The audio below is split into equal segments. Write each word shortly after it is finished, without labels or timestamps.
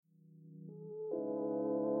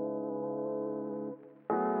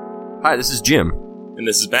Hi, this is Jim. And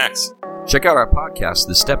this is Max. Check out our podcast,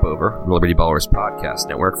 The Step Over, the Liberty Ballers Podcast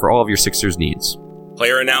Network, for all of your Sixers needs.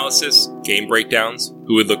 Player analysis, game breakdowns,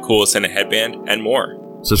 who would look coolest in a headband, and more.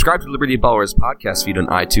 Subscribe to Liberty Ballers podcast feed on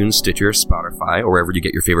iTunes, Stitcher, Spotify, or wherever you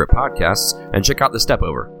get your favorite podcasts, and check out The Step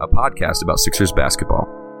Over, a podcast about Sixers basketball.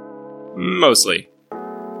 Mostly.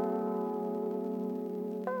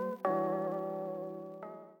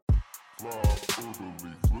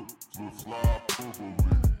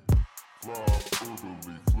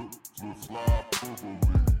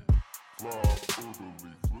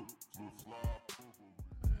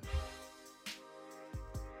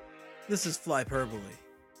 This is Flyperbole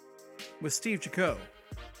with Steve Jaco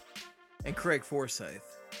and Craig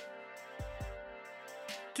Forsyth.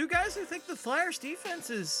 Two guys who think the Flyers defense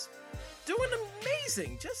is doing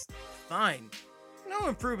amazing, just fine. No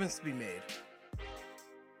improvements to be made.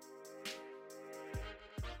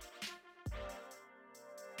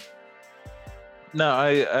 No,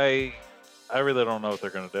 I really don't know what they're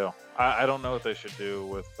going to do. I don't know what they should do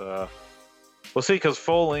with... We'll see, because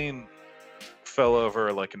Foligno fell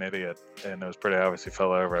over like an idiot, and it was pretty obvious he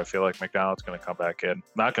fell over. I feel like McDonald's going to come back in.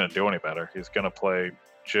 Not going to do any better. He's going to play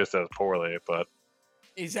just as poorly, but...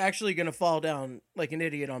 He's actually going to fall down like an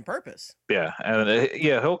idiot on purpose. Yeah, and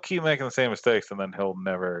he'll keep making the same mistakes, and then he'll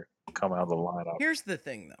never come out of the lineup. Here's the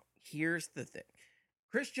thing, though.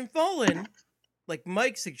 Christian Foligno, like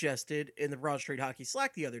Mike suggested in the Broad Street Hockey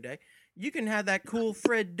Slack the other day, you can have that cool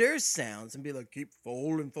Fred Durst sounds and be like, keep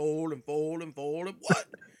folding. What?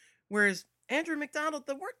 Whereas Andrew McDonald,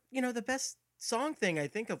 the best song thing I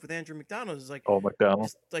think of with Andrew McDonald is like Old McDonald,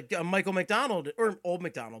 just like a Michael McDonald or Old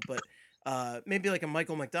McDonald, but maybe like a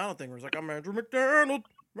Michael McDonald thing where it's like, I'm Andrew McDonald,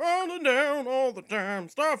 rolling down all the time,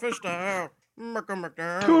 starfish style, Michael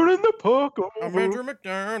McDonald, turning the puck over. I'm Andrew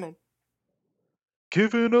McDonald,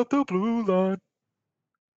 giving up the blue line,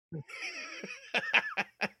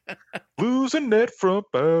 losing net front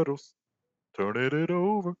battles, turning it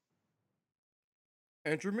over.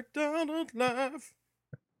 Andrew McDonald life,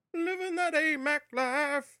 living that AMAC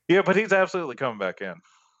life. Yeah, but he's absolutely coming back in.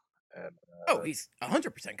 And, he's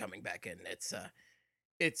 100% coming back in.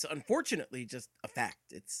 It's unfortunately just a fact.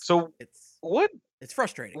 It's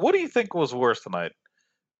frustrating. What do you think was worse tonight,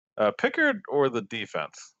 Pickard or the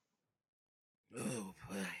defense? Oh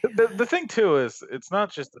boy. The thing too is it's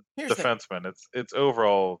not just the Here's defenseman; it's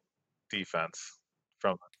overall defense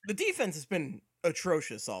from the defense has been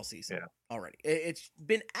atrocious all season. Already. It's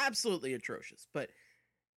been absolutely atrocious. But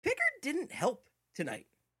Pickard didn't help tonight.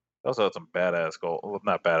 Also had some badass goals. Well,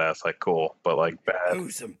 not badass, like cool, but like bad. Oh,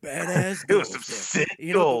 some badass goals. It was some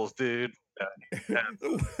sick goals, dude.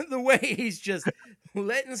 The way he's just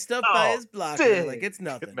letting stuff by his blocker dude. like it's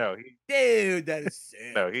nothing. No, dude, that is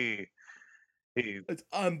sick. No, he it's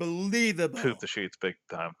unbelievable. Pooped the sheets big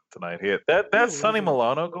time tonight. That Sonny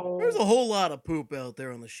Milano goal. There's a whole lot of poop out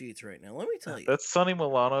there on the sheets right now. Let me tell you. That Sonny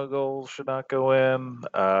Milano goal should not go in.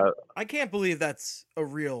 I can't believe that's a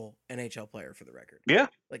real NHL player for the record. Yeah.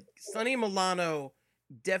 Like Sonny Milano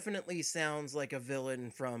definitely sounds like a villain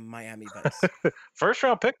from Miami Vice. First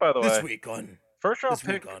round pick, by the way. This week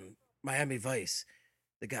on Miami Vice,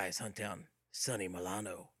 the guys hunt down Sonny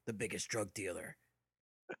Milano, the biggest drug dealer.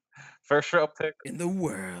 First round pick in the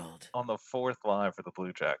world on the fourth line for the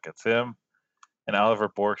Blue Jackets. Him and Oliver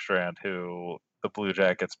Borkstrand, who the Blue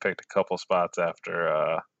Jackets picked a couple spots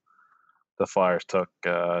after the Flyers took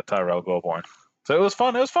Tyrell Goulbourne. So it was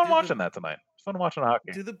fun. It was fun watching that tonight. It was fun watching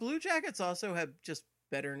hockey. Do the Blue Jackets also have just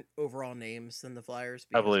better overall names than the Flyers?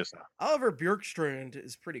 I believe so. Oliver Bjorkstrand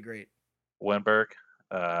is pretty great. Winberg.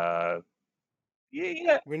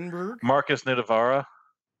 Winberg. Marcus Nidavara.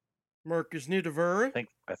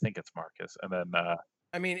 I think it's Marcus, and then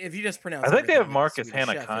I mean, if you just pronounce, I think they have Marcus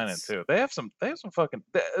Hannakainen too. They have some fucking.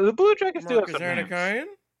 The Blue Jackets do have some Hannakainen?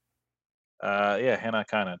 Yeah,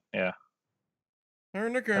 Hannakainen. Yeah.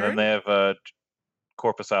 Hannakainen. And then they have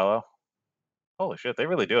Korpisalo. Holy shit, they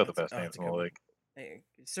really do have the best names in the league. Hey,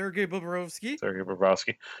 Sergei Bobrovsky.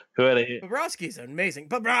 Who had Bobrovsky's amazing.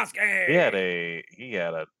 Bobrovsky. He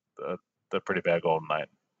had a pretty bad goal tonight.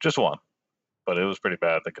 Just one. But it was pretty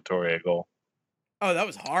bad, the Couturier goal. Oh, that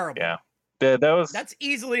was horrible. Yeah. That's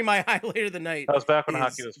easily my highlight of the night. That was back when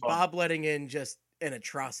hockey was fun. Bob letting in just an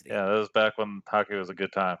atrocity. Yeah, that was back when hockey was a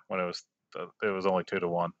good time, when it was only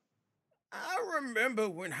 2-1. I remember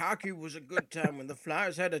when hockey was a good time, when the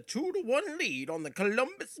Flyers had a 2-1 lead on the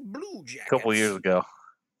Columbus Blue Jackets. A couple years ago.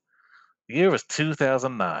 The year was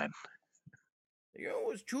 2009. The year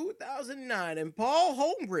was 2009, and Paul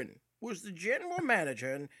Holmgren was the general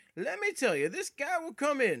manager. And let me tell you, this guy would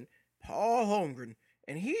come in, Paul Holmgren,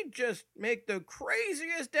 and he'd just make the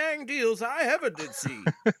craziest dang deals I ever did see.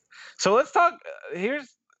 So let's talk. Here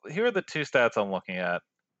are the two stats I'm looking at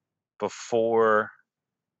before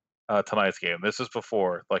tonight's game. This is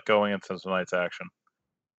before, like, going into tonight's action.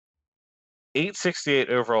 868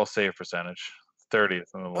 overall save percentage,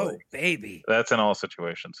 30th in the Oh, league. baby. That's in all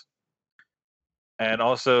situations. And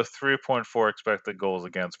also 3.4 expected goals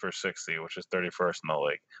against per 60, which is 31st in the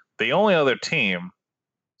league. The only other team,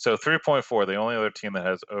 so 3.4, the only other team that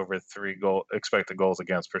has over 3 expected goals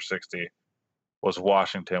against per 60 was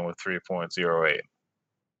Washington with 3.08.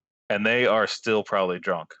 And they are still probably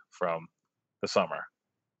drunk from the summer.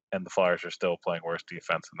 And the Flyers are still playing worse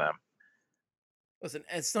defense than them. Listen,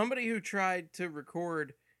 as somebody who tried to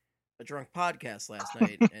record a drunk podcast last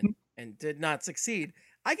night and did not succeed,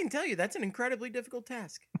 I can tell you that's an incredibly difficult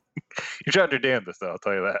task. You tried your damnedest, though, I'll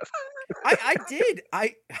tell you that. I did.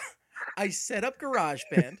 I set up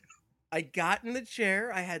GarageBand. I got in the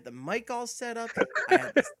chair. I had the mic all set up. I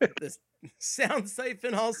had this sound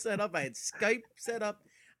siphon all set up. I had Skype set up.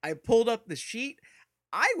 I pulled up the sheet.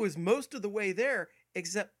 I was most of the way there,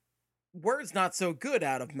 except words not so good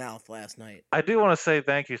out of mouth last night. I do want to say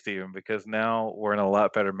thank you, Steven, because now we're in a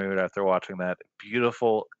lot better mood after watching that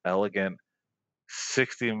beautiful, elegant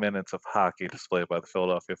 60 minutes of hockey displayed by the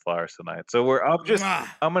Philadelphia Flyers tonight. So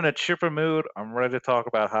I'm in a chipper mood. I'm ready to talk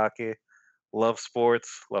about hockey. Love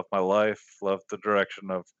sports, love my life, love the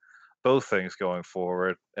direction of both things going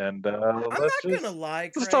forward. And I'm not gonna lie,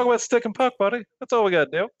 Craig. Let's talk about stick and puck, buddy. That's all we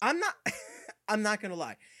got to do. I'm not gonna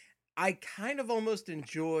lie. I kind of almost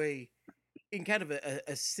enjoy, in kind of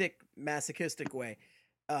a sick, masochistic way,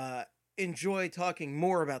 enjoy talking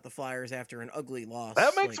more about the Flyers after an ugly loss.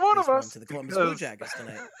 That makes one of us to the Columbus Blue Jackets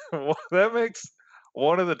tonight. That makes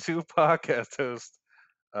one of the two podcast hosts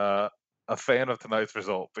a fan of tonight's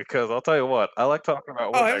result, because I'll tell you what, I like talking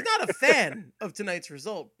about winning. I was not a fan of tonight's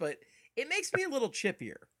result, but it makes me a little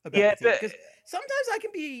chippier about the team, because sometimes I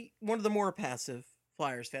can be one of the more passive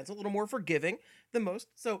Flyers fans, a little more forgiving than most.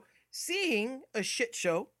 So seeing a shit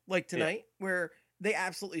show like tonight, where they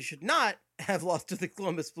absolutely should not have lost to the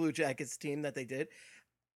Columbus Blue Jackets team that they did,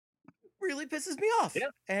 really pisses me off. Yeah.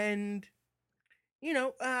 And, you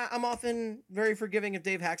know, I'm often very forgiving of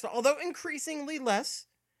Dave Haxtell, although increasingly less.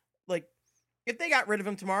 Like, if they got rid of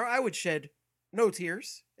him tomorrow, I would shed no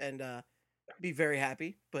tears and be very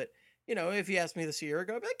happy. But, you know, if you asked me this a year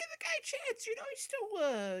ago, I'd be like, give the guy a chance. You know, he's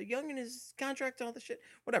still young in his contract and all this shit.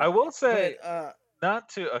 Whatever. I will say, but,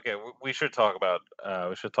 we should talk about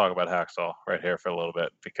Haxtell right here for a little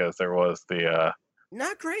bit, because there was the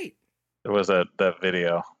not great. There was that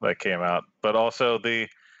video that came out, but also I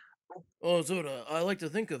like to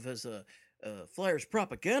think of as a Flyers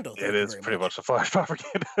propaganda. It is pretty much the Flyers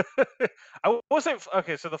propaganda. I will say,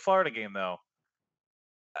 okay, so the Florida game, though.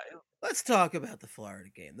 Let's talk about the Florida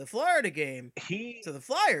game. The Florida game. So the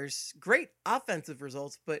Flyers, great offensive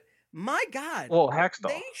results, but my God, Haxtell.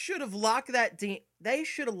 They should have locked that They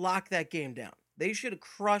should have locked that game down. They should have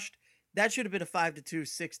crushed. That should have been a 5-2,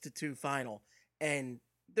 6-2 final, and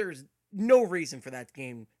there's no reason for that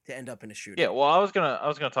game to end up in a shootout. Yeah, well, I was gonna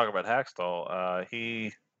talk about Haxtell.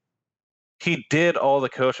 He did all the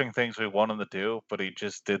coaching things we want him to do, but he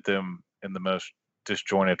just did them in the most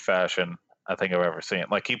disjointed fashion I think I've ever seen.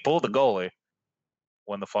 Like, he pulled the goalie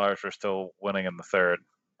when the Flyers were still winning in the third.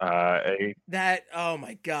 Oh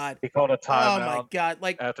my God. He called a timeout. Oh my God.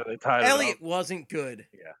 Like, after they tied Elliott it up. wasn't good.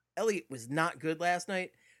 Yeah. Elliott was not good last night,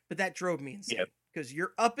 but that drove me insane. Yeah. Because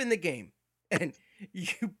you're up in the game and you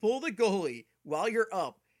pull the goalie while you're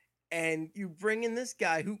up, and you bring in this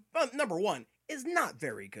guy who, number one, is not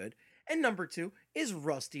very good, and number two, is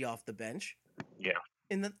rusty off the bench. Yeah.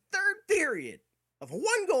 In the third period of a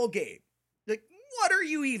 1-goal game. Like, what are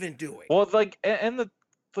you even doing? Well, like, and the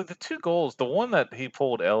 2 goals, the one that he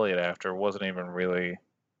pulled Elliott after wasn't even really.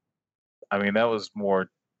 I mean, that was more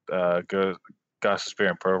Gostisbehere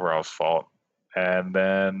and Provorov's fault. And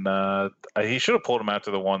then he should have pulled him after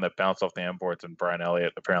the one that bounced off the end boards, and Brian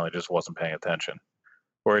Elliott apparently just wasn't paying attention.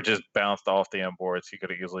 Where it just bounced off the end boards. He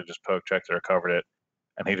could have easily just poke checked it or covered it,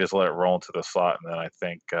 and he just let it roll into the slot. And then I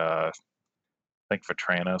think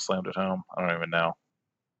Vetrano slammed it home. I don't even know.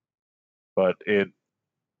 But and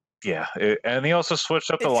he also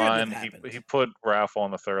switched up the line. He put Raffle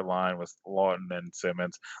on the third line with Lawton and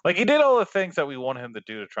Simmons. Like, he did all the things that we wanted him to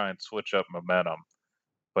do to try and switch up momentum,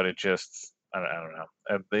 but it just, I don't know.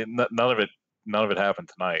 None of it happened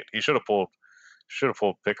tonight. He should have pulled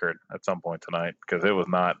Pickard at some point tonight, because it was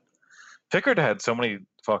not. Pickard had so many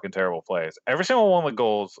fucking terrible plays. Every single one of the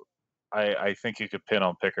goals, I think you could pin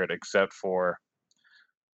on Pickard, except for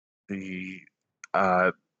the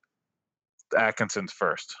Atkinson's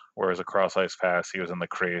first, whereas a cross ice pass, he was in the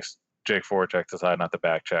crease. Jake Voracek decided not to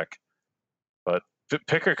back check, but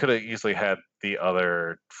Pickard could have easily had the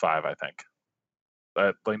other 5, I think.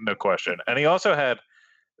 Like no question. And he also had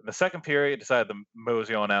in the second period decided to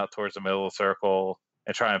mosey on out towards the middle of the circle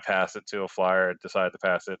and try and pass it to a Flyer. Decided to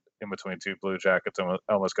pass it in between 2 Blue Jackets and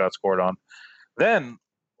almost got scored on. Then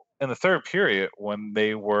in the third period, when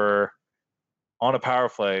they were on a power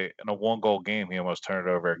play in a 1-goal game, he almost turned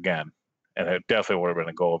it over again. And it definitely would have been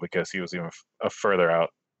a goal because he was even further out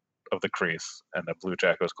of the crease and the Blue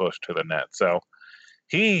Jacket was closer to the net. So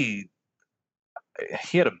he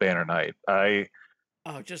had a banner night.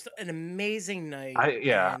 Just an amazing night.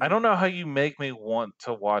 I don't know how you make me want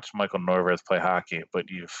to watch Michael Neuwirth play hockey, but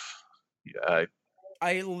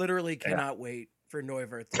I literally cannot wait for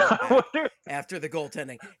Neuwirth to come back after the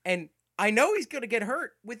goaltending. And I know he's going to get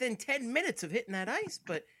hurt within 10 minutes of hitting that ice,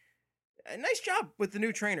 but nice job with the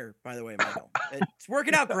new trainer, by the way, Michael. It's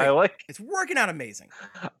working out great. It's working out amazing.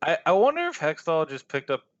 I wonder if Hextall just picked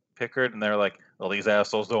up Pickard and they're like, well, these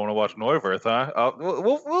assholes don't want to watch Neuwirth, huh?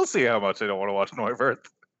 We'll see how much they don't want to watch Neuwirth.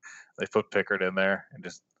 They put Pickard in there and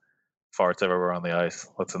just farts everywhere on the ice.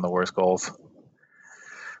 Lets in the worst goals.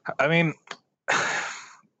 I mean,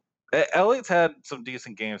 Elliott's had some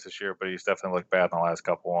decent games this year, but he's definitely looked bad in the last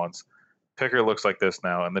couple ones. Pickard looks like this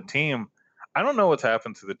now, and the team. I don't know what's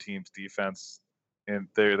happened to the team's defense, and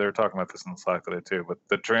they were talking about this in the Slack today too. But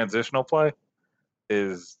the transitional play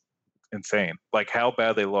is insane. Like how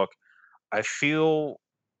bad they look. I feel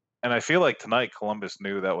like tonight Columbus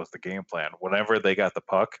knew that was the game plan. Whenever they got the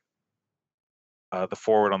puck, the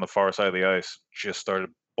forward on the far side of the ice just started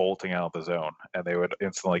bolting out the zone, and they would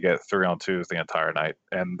instantly get 3-on-2s the entire night.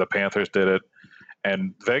 And the Panthers did it,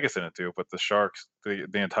 and Vegas didn't do it. But the Sharks, the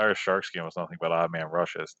entire Sharks game was nothing but odd man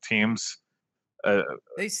rushes. Teams.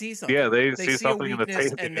 They see something. Yeah, they see something in the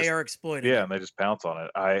tape, and they are exploiting. Yeah, it. and they just pounce on it.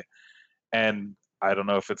 I don't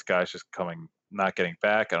know if it's guys just not getting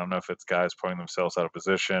back. I don't know if it's guys putting themselves out of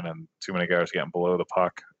position and too many guys getting below the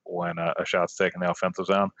puck when a shot's taken in the offensive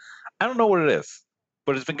zone. I don't know what it is,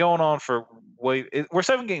 but it's been going on for we're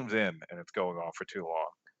 7 games in, and it's going on for too long.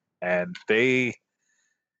 And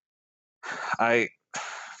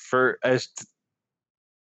as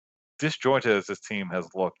disjointed as this team has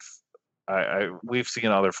looked. We've seen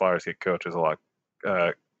other Flyers get coaches a lot.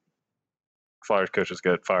 Flyers coaches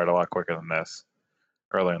get fired a lot quicker than this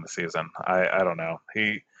early in the season. I don't know.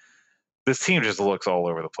 This team just looks all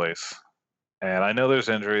over the place, and I know there's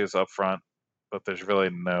injuries up front, but there's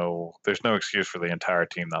really no excuse for the entire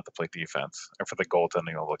team not to play defense and for the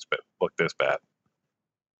goaltending to look this bad.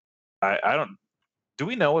 I don't. Do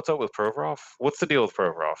we know what's up with Provorov? What's the deal with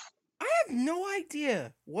Provorov? I have no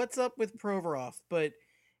idea what's up with Provorov, but.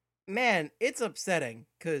 Man, it's upsetting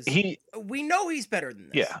because we know he's better than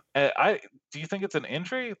this. Yeah, do you think it's an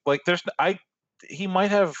injury? Like, he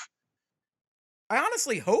might have. I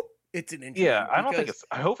honestly hope it's an injury. Yeah, I don't think it's.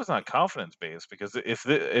 I hope it's not confidence based because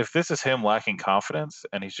if this is him lacking confidence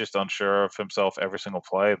and he's just unsure of himself every single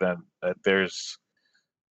play, then there's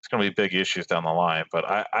going to be big issues down the line. But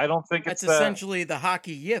I don't think that's it's essentially the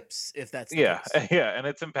hockey yips. If that's the case. And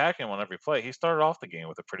it's impacting him on every play. He started off the game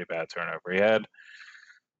with a pretty bad turnover.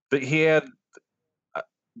 He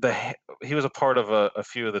was a part of a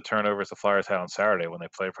few of the turnovers the Flyers had on Saturday when they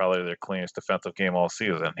played probably their cleanest defensive game all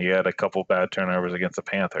season. He had a couple bad turnovers against the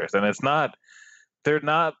Panthers, and they're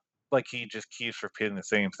not like he just keeps repeating the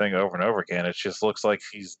same thing over and over again. It just looks like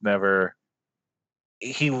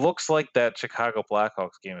he looks like that Chicago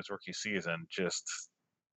Blackhawks game his rookie season just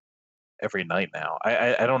every night now.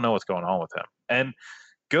 I don't know what's going on with him. And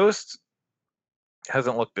Ghost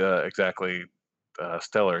hasn't looked exactly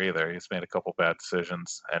stellar either. He's made a couple bad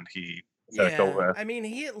decisions, and he I mean,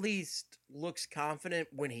 he at least looks confident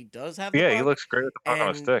when he does have the puck. He looks great with the puck on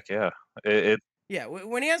his stick.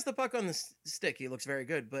 When he has the puck on the stick, he looks very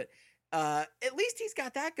good. But at least he's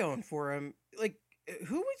got that going for him. Like,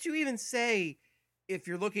 who would you even say, if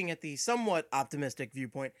you're looking at the somewhat optimistic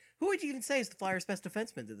viewpoint, who would you even say is the Flyers' best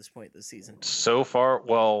defenseman to this point this season? So far,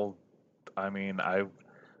 well, I mean, I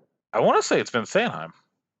want to say it's been Sanheim.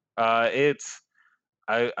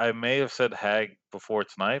 I may have said Hag before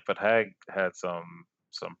tonight, but Hag had some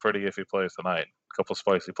pretty iffy plays tonight. A couple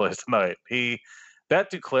spicy plays tonight.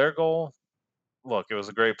 That Duclair goal, look, it was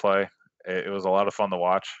a great play. It was a lot of fun to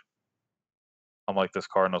watch. Unlike this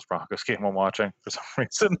Cardinals-Broncos game I'm watching for some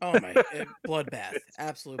reason. Oh my, bloodbath.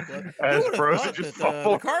 Absolute bloodbath. Who would have thought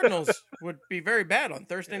that the Cardinals would be very bad on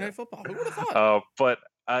Thursday Night Football? Who would have thought? But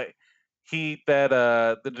the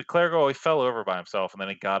Duclair goal, he fell over by himself, and then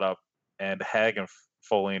he got up, and Hag and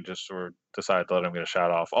Foley just decided to let him get a shot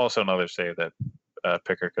off. Also, another save that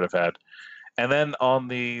Pickard could have had. And then on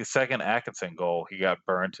the second Atkinson goal, he got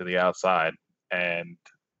burned to the outside, and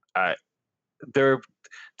I there are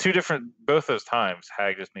two different. Both those times,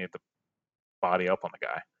 Hag just needed to body up on the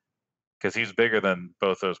guy because he's bigger than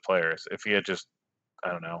both those players. If he had just,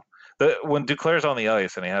 I don't know, when Duclair's on the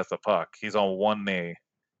ice and he has the puck, he's on one knee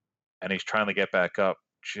and he's trying to get back up.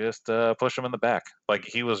 Just push him in the back. Like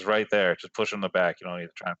he was right there. Just push him in the back. You don't need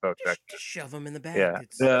to try and poke back. Just shove him in the back. Yeah.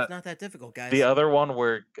 It's not that difficult, guys. The other one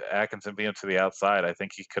where Atkinson beat him to the outside, I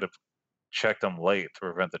think he could have checked him late to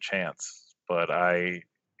prevent the chance, but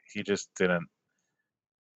he just didn't.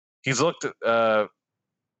 He's looked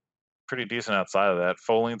pretty decent outside of that.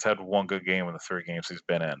 Foligno's had one good game in the 3 games he's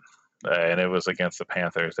been in, and it was against the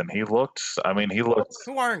Panthers, and he looked. I mean, he looked.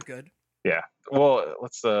 Who aren't good. Yeah. Well,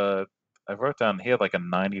 I wrote down he had like a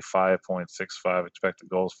 95.65 expected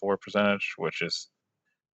goals for percentage, which is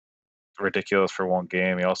ridiculous for one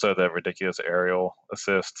game. He also had that ridiculous aerial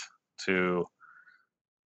assist to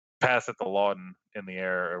pass it to Lawton in the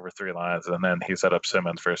air over 3 lines, and then he set up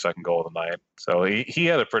Simmons for his second goal of the night. So he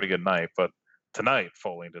had a pretty good night, but tonight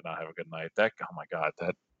Foligno did not have a good night. Oh my God,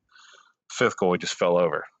 that 5th goal he just fell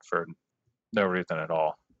over for no reason at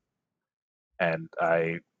all. And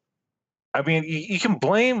I mean, you can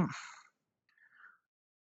blame.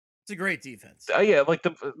 It's a great defense. Yeah, like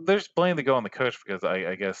there's blame to go on the coach because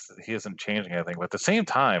I guess he isn't changing anything. But at the same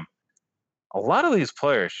time, a lot of these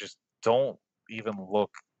players just don't even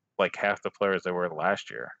look like half the players they were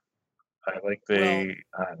last year. I don't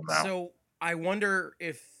know. So I wonder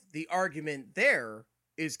if the argument there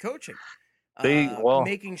is coaching.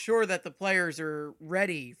 Making sure that the players are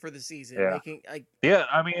ready for the season. Yeah.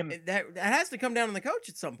 I mean, that has to come down to the coach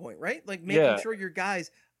at some point, right? Like making sure your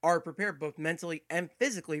guys are prepared both mentally and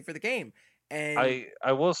physically for the game. And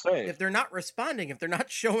I will say, if they're not responding, if they're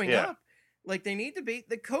not showing up like they need to be,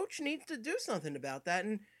 the coach needs to do something about that.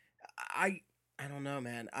 And I don't know,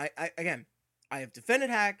 man. I have defended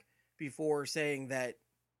Hack before, saying that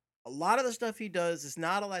a lot of the stuff he does is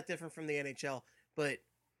not all that different from the NHL, but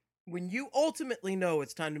when you ultimately know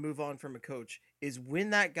it's time to move on from a coach is when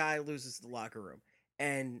that guy loses the locker room.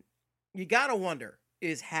 And you got to wonder,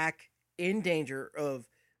 is Hack in danger of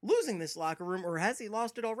losing this locker room, or has he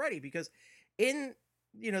lost it already? Because in,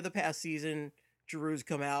 the past season, Giroux's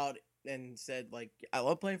come out and said, like, I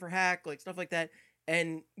love playing for Hack, like stuff like that.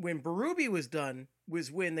 And when Berube was done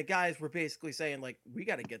was when the guys were basically saying, like, we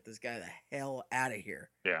got to get this guy the hell out of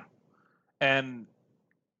here. Yeah. And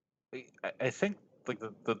I think like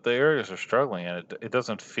the areas are struggling, and it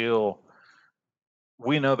doesn't feel.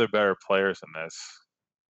 We know they're better players than this,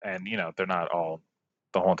 and they're not all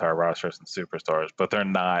the whole entire roster isn't superstars, but they're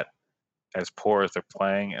not as poor as they're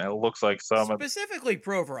playing, and it looks like specifically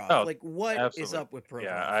Provorov. Oh, like what absolutely. is up with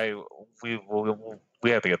Provorov? Yeah,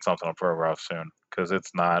 we have to get something on Provorov soon because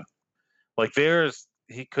it's not like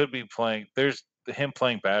he could be playing. There's him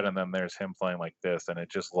playing bad, and then there's him playing like this, and it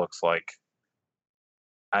just looks like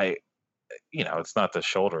it's not the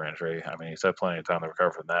shoulder injury. I mean, he's had plenty of time to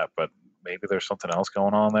recover from that, but maybe there's something else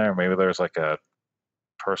going on there. Maybe there's like a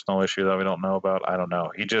personal issue that we don't know about. I don't know.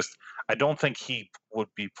 I don't think he would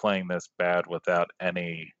be playing this bad without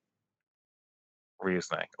any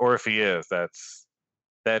reasoning. Or if he is, that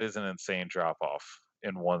is an insane drop off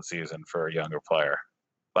in one season for a younger player.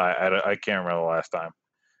 I can't remember the last time,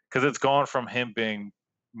 because it's gone from him being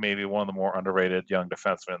maybe one of the more underrated young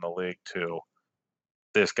defensemen in the league to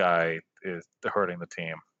this guy is hurting the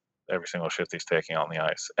team every single shift he's taking on the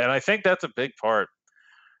ice. And I think that's a big part.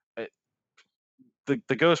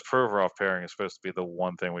 The Ghost Provorov pairing is supposed to be the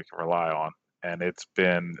one thing we can rely on, and it's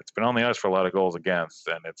been on the ice for a lot of goals against,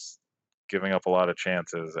 and it's giving up a lot of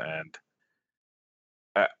chances. And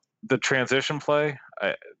the transition play,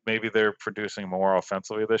 maybe they're producing more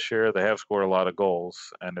offensively this year. They have scored a lot of goals,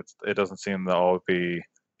 and it doesn't seem to all be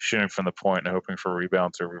shooting from the point and hoping for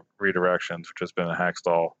rebounds or redirections, which has been a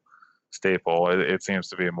Hackstall staple. It seems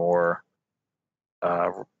to be more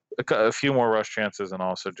a few more rush chances, and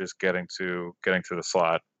also just getting to the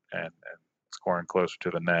slot and scoring closer to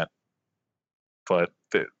the net. But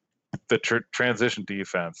the transition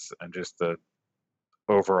defense and just the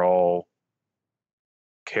overall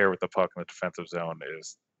care with the puck in the defensive zone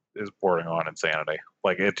is bordering on insanity.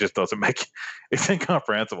 Like, it just doesn't make it's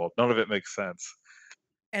incomprehensible. None of it makes sense.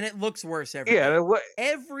 And it looks worse every game.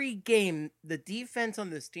 Every game, the defense on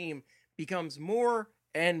this team becomes more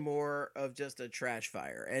and more of just a trash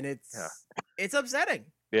fire, and it's upsetting.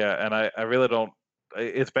 Yeah, and I really don't.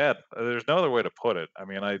 It's bad. There's no other way to put it. I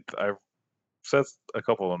mean, I've said a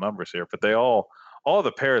couple of numbers here, but all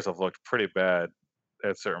the pairs have looked pretty bad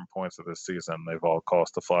at certain points of this season. They've all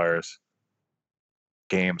cost the Flyers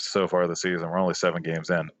games so far this season. We're only 7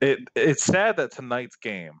 games in. It's sad that tonight's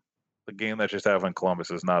game, the game that just happened in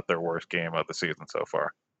Columbus, is not their worst game of the season so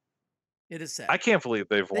far. It is sad. I can't believe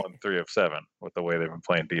they've won 3 of 7 with the way they've been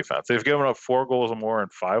playing defense. They've given up 4 goals or more in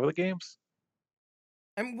 5 of the games.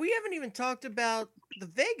 And we haven't even talked about the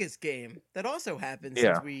Vegas game that also happened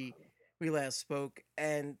Yeah. since we last spoke,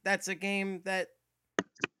 and that's a game that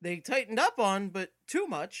they tightened up on, but too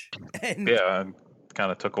much. And And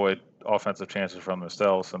kind of took away offensive chances from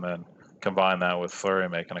themselves, and then combined that with Fleury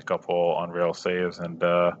making a couple unreal saves.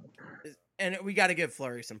 And we got to give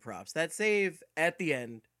Fleury some props. That save at the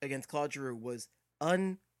end against Claude Giroux was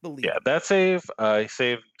unbelievable. yeah, that save, he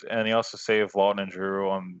saved, and he also saved Lawton and Giroux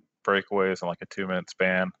on breakaways in like a 2-minute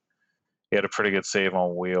span. He had a pretty good save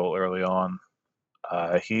on Wheel early on.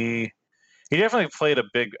 He definitely played a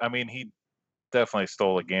big. I mean, he definitely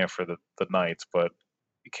stole a game for the Knights, but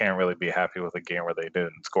you can't really be happy with a game where they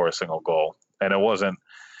didn't score a single goal. And it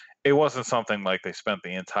wasn't something like they spent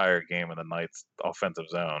the entire game in the Knights' offensive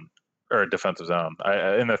zone or defensive zone.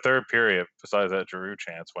 In the third period, besides that Giroux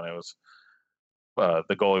chance when it was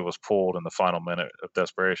the goalie was pulled in the final minute of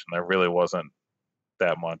desperation, there really wasn't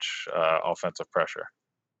that much offensive pressure.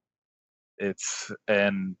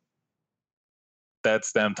 And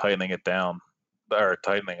that's them tightening it down or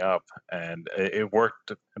tightening up, and it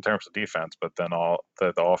worked in terms of defense, but then all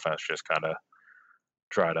the offense just kind of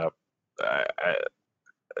dried up.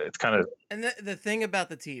 It's kind of, and the thing about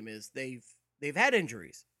the team is they've had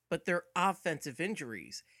injuries, but they're offensive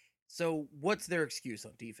injuries. So what's their excuse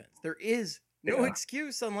on defense? There is no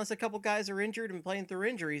excuse unless a couple guys are injured and playing through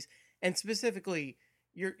injuries. And specifically,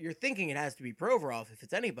 you're thinking it has to be Provorov if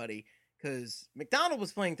it's anybody, because McDonald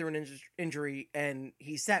was playing through an injury and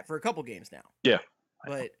he sat for a couple games now. Yeah.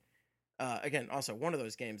 But again, also one of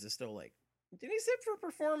those games is still like, did he sit for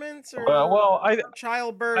performance or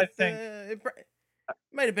childbirth? I think it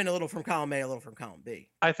might have been a little from column A, a little from column B.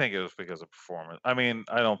 I think it was because of performance. I mean,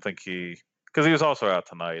 I don't think because he was also out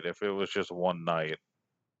tonight. If it was just one night,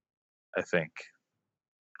 I think.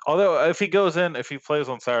 Although if he plays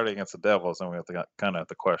on Saturday against the Devils, then we have to kind of have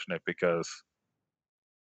to question it, because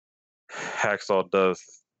Hacksaw does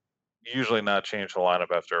usually not change the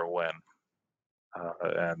lineup after a win,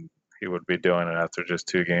 and he would be doing it after just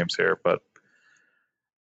 2 games here. But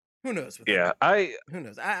who knows? Who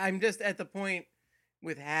knows? I'm just at the point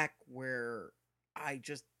with Hack where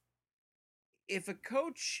if a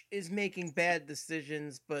coach is making bad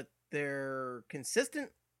decisions but they're consistent,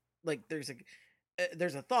 like there's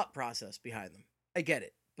a thought process behind them, I get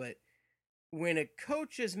it. But when a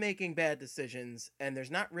coach is making bad decisions and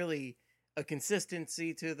there's not really a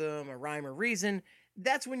consistency to them, a rhyme or reason,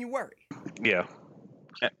 that's when you worry. Yeah.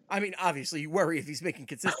 I mean, obviously you worry if he's making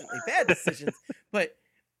consistently bad decisions, but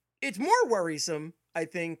it's more worrisome, I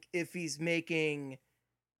think, if he's making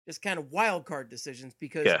just kind of wild card decisions,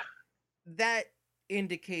 because that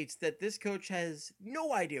indicates that this coach has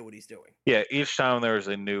no idea what he's doing. Yeah, each time there's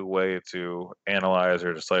a new way to analyze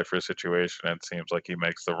or decipher a situation, it seems like he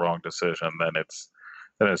makes the wrong decision, then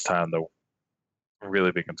it's time to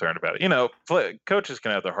really be concerned about it. You know, coaches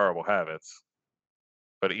can have their horrible habits,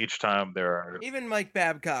 but each time there are... Even Mike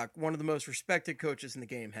Babcock, one of the most respected coaches in the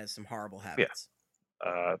game, has some horrible habits.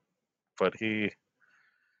 Yeah. But it's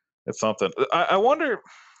something. I wonder...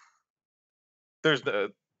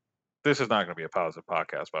 This is not going to be a positive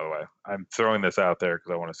podcast, by the way. I'm throwing this out there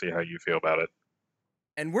because I want to see how you feel about it.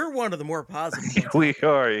 And we're one of the more positive ones. We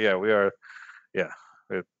are. Yeah.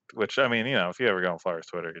 Which, I mean, you know, if you ever go on Flyers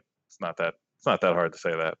Twitter, it's not that hard to say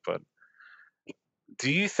that. But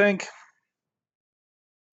do you think,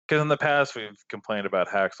 because in the past we've complained about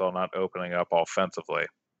Hacksaw not opening up offensively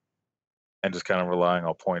and just kind of relying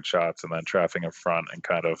on point shots and then trapping in front and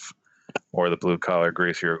kind of more the blue collar,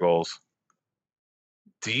 greasier goals.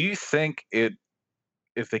 Do you think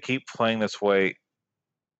if they keep playing this way,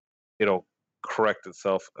 it'll correct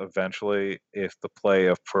itself eventually if the play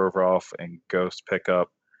of Provorov and Ghost pick up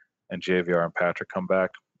and JVR and Patrick come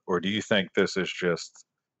back? Or do you think this is just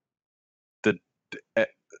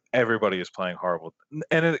everybody is playing horrible?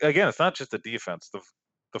 And again, it's not just the defense.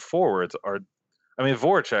 The forwards are, I mean,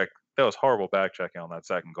 Voracek, that was horrible back checking on that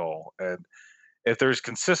second goal. And if there's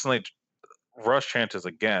consistently rush chances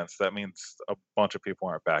against, that means a bunch of people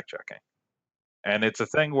aren't back checking. And it's a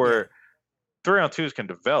thing where 3-on-2s can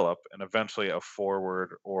develop, and eventually a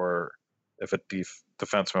forward, or if a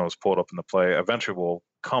defenseman was pulled up in the play, eventually will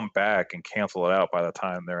come back and cancel it out by the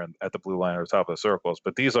time they're at the blue line or the top of the circles.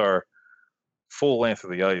 But these are full length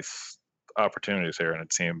of the ice opportunities here, and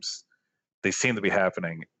they seem to be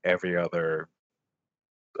happening every other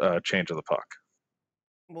change of the puck.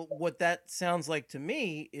 Well, what that sounds like to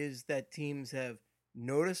me is that teams have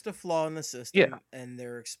noticed a flaw in the system and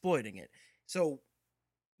they're exploiting it. So,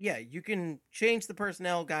 yeah, you can change the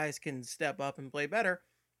personnel, guys can step up and play better,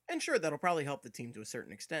 and sure, that'll probably help the team to a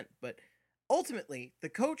certain extent, but ultimately, the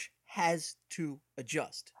coach has to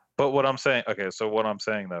adjust. But what I'm saying, so what I'm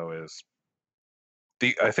saying though is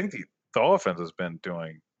I think the offense has been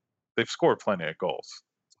they've scored plenty of goals.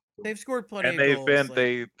 They've scored plenty And of they've goals.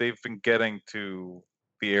 been they've been getting to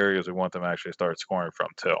the areas we want them to actually start scoring from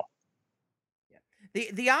too.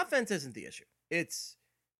 Yeah. The offense isn't the issue. It's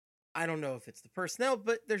I don't know if it's the personnel,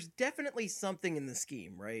 but there's definitely something in the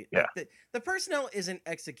scheme, right? Yeah. Like the personnel isn't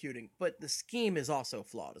executing, but the scheme is also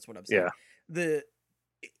flawed, is what I'm saying. Yeah.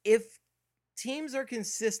 If teams are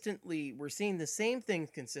we're seeing the same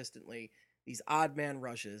things consistently, these odd man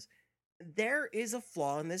rushes, there is a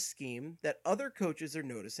flaw in this scheme that other coaches are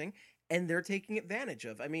noticing and they're taking advantage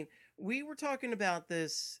of. I mean, we were talking about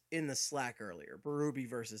this in the Slack earlier, Berube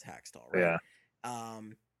versus Hackstall, right? Yeah.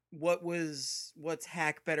 What's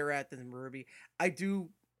Hack better at than Berube? I do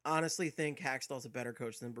honestly think Hackstall's a better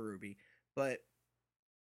coach than Berube, but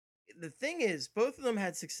the thing is, both of them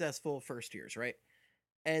had successful first years, right?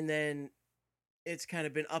 And then it's kind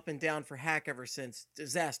of been up and down for Hack ever since.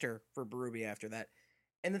 Disaster for Berube after that.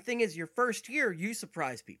 And the thing is, your first year, you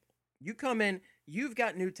surprise people. You come in, you've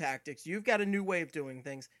got new tactics, you've got a new way of doing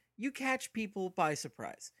things. You catch people by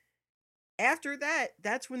surprise. After that,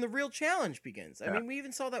 that's when the real challenge begins. I mean, we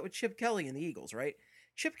even saw that with Chip Kelly and the Eagles, right?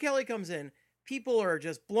 Chip Kelly comes in, people are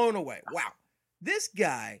just blown away. Wow, this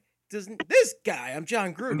guy, I'm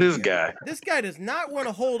John Gruden. This guy does not want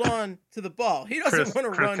to hold on to the ball. He doesn't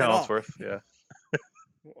want to run at all. Yeah.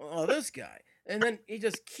 Oh, this guy. And then he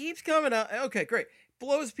just keeps coming out. Okay, great.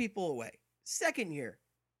 Blows people away. Second year,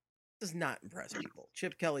 does not impress people.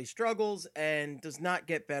 Chip Kelly struggles and does not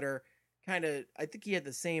get better. I think he had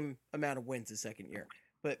the same amount of wins his second year.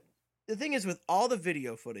 But the thing is, with all the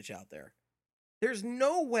video footage out there, there's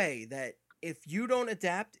no way that if you don't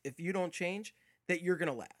adapt, if you don't change, that you're going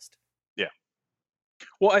to last. Yeah.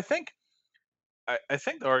 Well, I think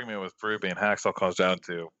the argument with Berube and Hackstall comes down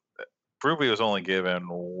to Berube was only given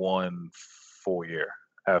one full year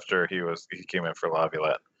after he came in for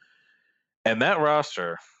Laviolette. And that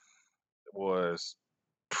roster was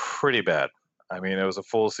pretty bad. I mean, it was a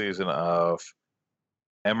full season of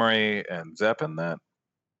Emery and Zepp in that.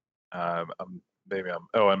 And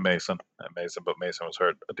Mason, but Mason was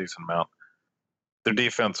hurt a decent amount. Their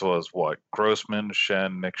defense was what? Grossman,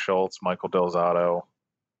 Shen, Nick Schultz, Michael Delzato,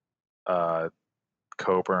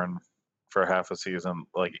 Coburn for half a season.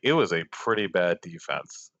 Like, it was a pretty bad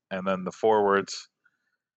defense. And then the forwards,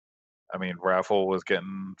 I mean, Raffle was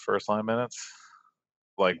getting first line minutes.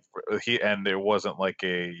 And it wasn't like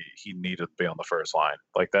he needed to be on the first line.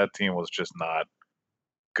 Like, that team was just not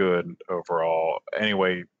good overall.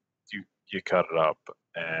 Anyway, you cut it up,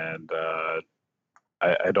 and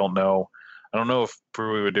I don't know. I don't know if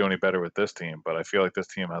Brewery would do any better with this team, but I feel like this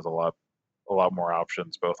team has a lot more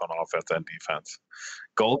options both on offense and defense.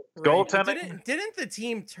 Goaltending. Didn't the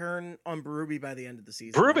team turn on Berube by the end of the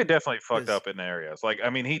season? Berube definitely fucked up in areas. Like,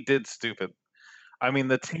 I mean, he did stupid. I mean,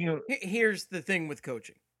 the team. Here's the thing with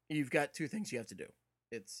coaching. You've got two things you have to do.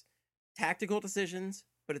 It's tactical decisions,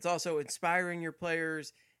 but it's also inspiring your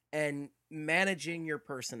players and managing your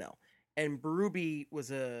personnel. And Berube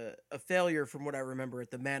was a failure from what I remember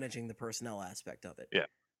at the managing the personnel aspect of it. Yeah.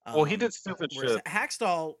 Well, he did stupid shit.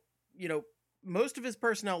 Hackstall, most of his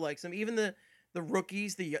personnel likes him. Even the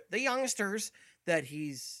rookies, the youngsters that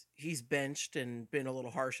he's benched and been a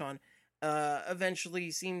little harsh on,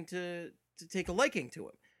 eventually seem to take a liking to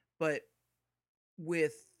him. But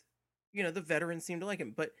with, the veterans seem to like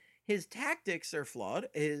him. But his tactics are flawed.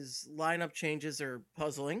 His lineup changes are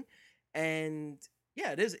puzzling. And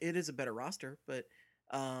yeah, it is a better roster. But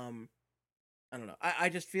I don't know. I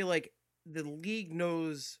just feel like the league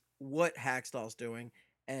knows what Hackstall's doing,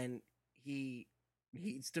 and he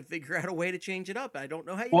needs to figure out a way to change it up. I don't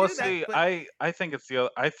know how you do that. But I think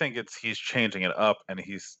it's he's changing it up, and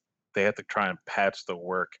they have to try and patch the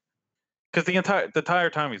work. Because the entire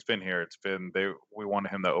time he's been here, we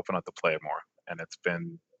wanted him to open up the play more, and it's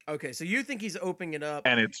been okay. So you think he's opening it up,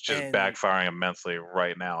 and it's just backfiring immensely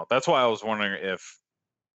right now. That's why I was wondering if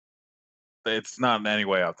it's not in any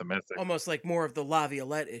way optimistic. Almost like more of the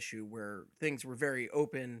Laviolette issue, where things were very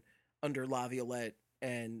open under Laviolette,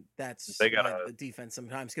 and that's why the defense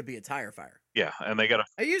sometimes could be a tire fire. Yeah, and they got to.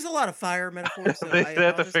 I use a lot of fire metaphors. So they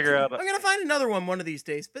have to figure out. I'm gonna find another one of these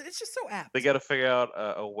days, but it's just so apt. They got to figure out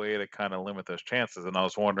a way to kind of limit those chances. And I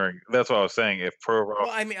was wondering. That's what I was saying. If Provorov.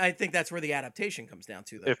 Well, I mean, I think that's where the adaptation comes down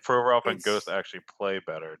to. Though. If Provorov and Ghost actually play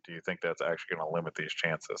better, do you think that's actually going to limit these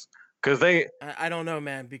chances? Because I don't know,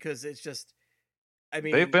 man. Because it's just I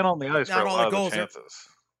mean, they've been on the ice for not a all lot the of the goals chances.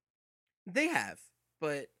 they have,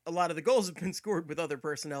 but a lot of the goals have been scored with other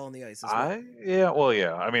personnel on the ice as well.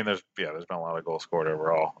 Yeah. I mean, there's been a lot of goals scored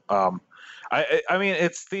overall. I mean,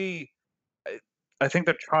 it's the. I think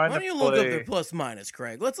they're trying Why to don't you look up their play. plus minus,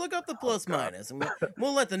 Craig? Let's look up the plus God. minus, and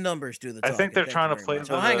we'll let the numbers do the I talking. think they're Thank trying you to very play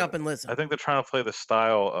much. I'll hang up and listen. I think they're trying to play the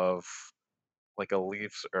style of like a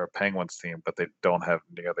Leafs or a Penguins team, but they don't have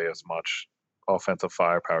nearly as much offensive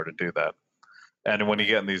firepower to do that. And when you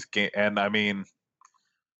get in these games, and I mean,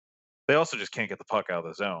 they also just can't get the puck out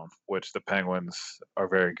of the zone, which the Penguins are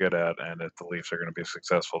very good at. And if the Leafs are going to be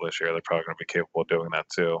successful this year, they're probably going to be capable of doing that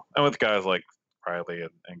too. And with guys like Riley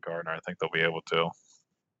and Gardner, I think they'll be able to.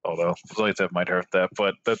 Although Zaitsev might hurt that,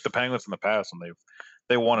 but the Penguins in the past, when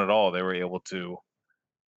they won it all, they were able to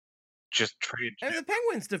just trade. I mean, the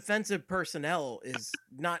Penguins' defensive personnel is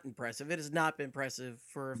not impressive. It has not been impressive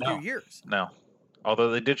for a few years. No, although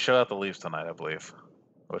they did shut out the Leafs tonight, I believe,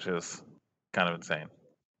 which is kind of insane.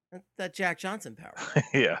 That Jack Johnson power.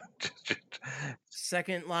 Yeah.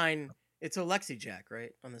 Second line, it's Alexi Jack,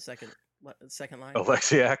 right? On the second line.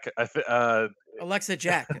 Alexiak. Alexa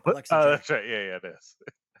Jack. That's right. Yeah, it is.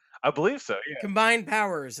 I believe so. Yeah. Combined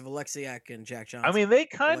powers of Alexiak and Jack Johnson. I mean, they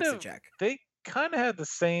kind Jack. of had the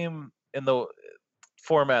same in the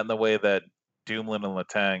format in the way that Dumoulin and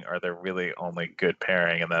Letang are their really only good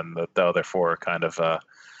pairing, and then the other four are kind of a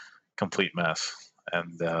complete mess,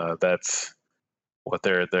 and that's what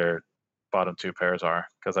their bottom two pairs are.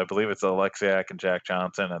 Because I believe it's Alexiak and Jack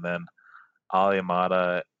Johnson, and then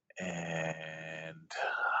Alimata, and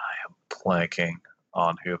I am blanking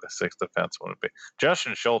on who the sixth defenseman would be.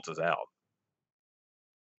 Justin Schultz is out.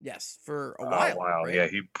 Yes, for a while. Wow. Right? Yeah,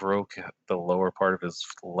 he broke the lower part of his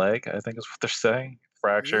leg, I think is what they're saying.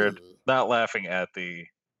 Fractured. Ugh. Not laughing at the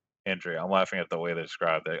injury. I'm laughing at the way they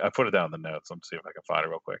described it. I put it down in the notes. Let me see if I can find it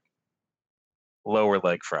real quick. Lower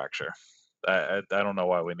leg fracture. I don't know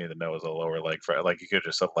why we need to know it's a lower leg fracture. Like, you could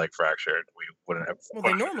just have leg fractured. We wouldn't have. Well,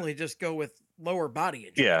 they normally just go with lower body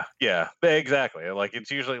injury. Yeah, exactly. Like, it's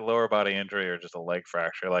usually lower body injury or just a leg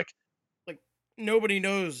fracture. Like nobody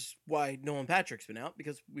knows why Nolan Patrick's been out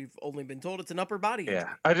because we've only been told it's an upper body injury.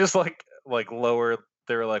 Yeah, I just like lower.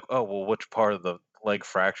 They were like, oh well, which part of the leg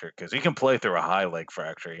fracture? Because you can play through a high leg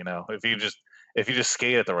fracture. You know, if you just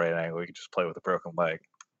skate at the right angle, you can just play with a broken leg.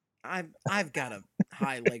 I've got a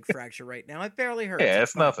high leg fracture right now. It barely hurts. Yeah,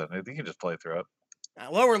 it's nothing. You can just play through it.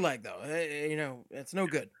 Lower leg though, it's no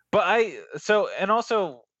good. But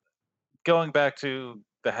also going back to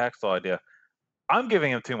the Hacksaw idea, I'm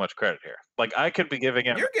giving him too much credit here. Like, I could be giving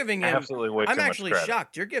him. You're giving him absolutely way too much credit. I'm actually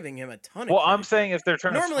shocked. You're giving him a ton of Well, credit I'm saying here. if they're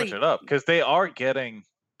trying to switch it up, because they are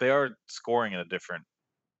scoring in a different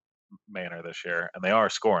manner this year, and they are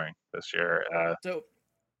scoring this year. So,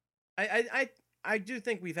 I do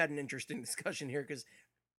think we've had an interesting discussion here because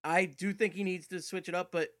I do think he needs to switch it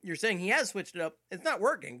up. But you're saying he has switched it up. It's not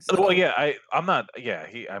working. So. Well, yeah, I'm not. Yeah,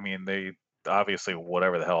 they obviously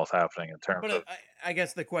whatever the hell is happening in terms of. I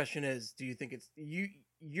guess the question is, do you think it's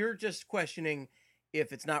you're just questioning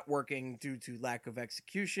if it's not working due to lack of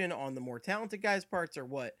execution on the more talented guys' parts or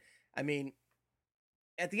what? I mean,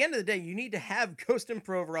 at the end of the day, you need to have Ghost and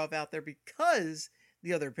Provorov out there because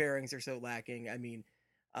the other pairings are so lacking. I mean,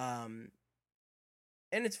 and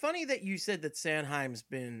it's funny that you said that Sanheim's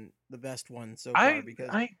been the best one so far because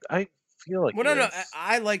I feel like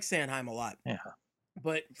I like Sanheim a lot. Yeah.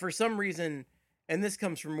 But for some reason, and this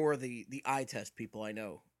comes from more of the eye test people I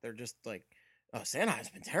know, they're just like, oh, Sanheim's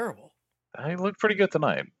been terrible. He looked pretty good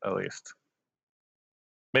tonight, at least.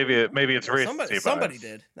 Maybe it's recency bias. Somebody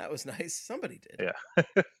did. That was nice. Somebody did.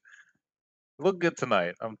 Yeah. Looked good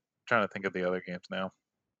tonight. I'm trying to think of the other games now.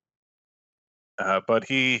 But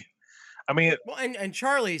well, and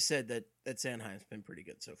Charlie said that Sanheim's been pretty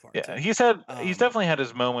good so far. Yeah, too. he said he's definitely had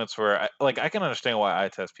his moments where I can understand why eye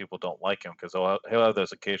test people don't like him because he'll have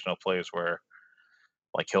those occasional plays where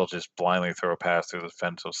like he'll just blindly throw a pass through the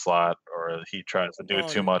defensive slot or he tries to do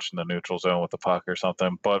too much in the neutral zone with the puck or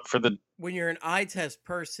something. But when you're an eye test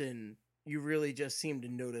person, you really just seem to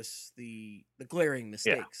notice the glaring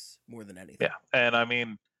mistakes more than anything. Yeah, and I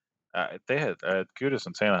mean they had Gudas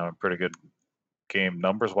and Sanheim a pretty good game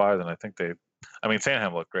numbers wise, and I think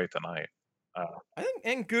Sanheim looked great tonight. I think,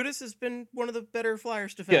 and Gudas has been one of the better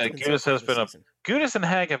Flyers defensemen. Yeah, Gudas has been Gudas and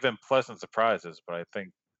Hag have been pleasant surprises, but I think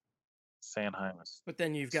Sanheim is. But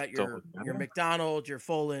then you've got your McDonald, your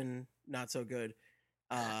Folan, not so good.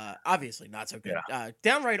 Obviously not so good. Yeah.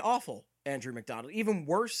 Downright awful, Andrew McDonald. Even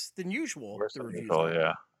worse than usual. Worse than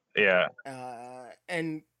usual, yeah.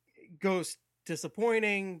 And Ghost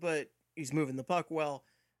disappointing, but he's moving the puck well.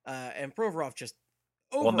 And Provorov just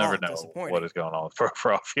overall we'll never know disappointing. what is going on with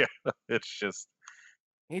Provorov. Yeah, it's just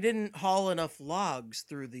He didn't haul enough logs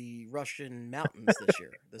through the Russian mountains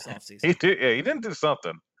this offseason. He didn't do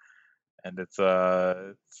something, and it's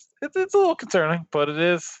a little concerning, but it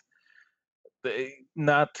is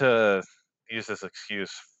not to use this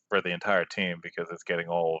excuse for the entire team because it's getting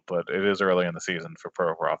old, but it is early in the season for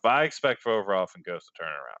Provorov. I expect Provorov and Ghost to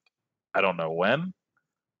turn it around. I don't know when.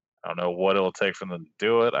 I don't know what it'll take for them to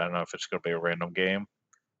do it. I don't know if it's going to be a random game,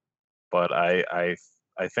 but I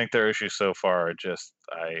think their issues so far are just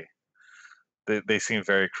they seem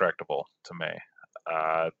very correctable to me.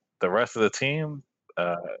 The rest of the team.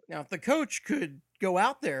 Now, if the coach could go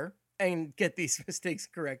out there and get these mistakes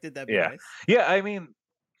corrected, that'd be nice. Yeah, I mean,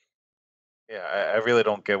 I really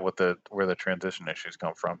don't get where the transition issues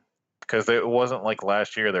come from, because it wasn't like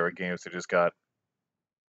last year there were games that just got.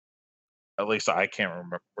 At least I can't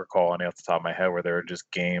recall any off the top of my head where there were just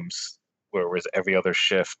games where it was every other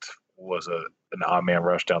shift was an odd man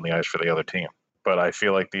rush down the ice for the other team. But I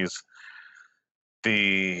feel like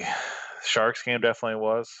the Sharks game definitely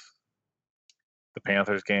was, the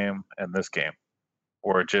Panthers game, and this game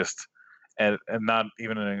were just, and not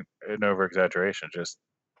even an over exaggeration, just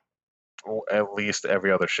at least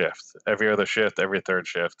every other shift, every third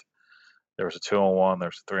shift, there was a 2-on-1, there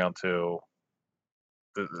was a 3-on-2.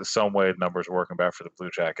 Some way numbers were working back for the Blue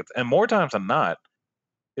Jackets, and more times than not,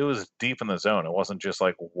 it was deep in the zone. It wasn't just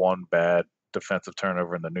like one bad defensive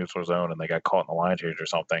turnover in the neutral zone and they got caught in the line change or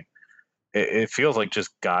something. It feels like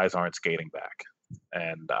just guys aren't skating back,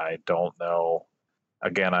 and I don't know.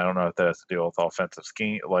 Again, I don't know if that has to do with offensive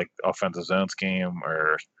scheme, like offensive zone scheme,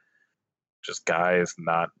 or just guys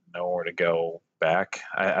not know where to go back.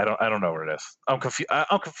 I don't know what it is. I'm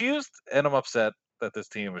confused, and I'm upset that this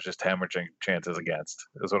team was just hemorrhaging chances against,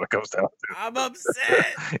 is what it comes down to. I'm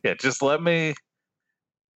upset. Yeah, just let me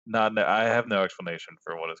not know. I have no explanation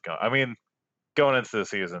for what is going. I mean, going into the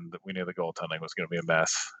season, we knew the goaltending was going to be a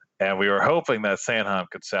mess, and we were hoping that Sanheim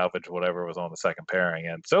could salvage whatever was on the second pairing.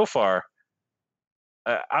 And so far,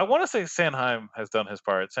 I want to say Sanheim has done his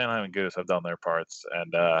part. Sanheim and Goose have done their parts,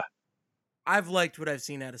 and I've liked what I've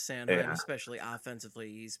seen out of Sanheim, especially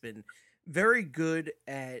offensively. He's been very good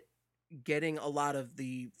at getting a lot of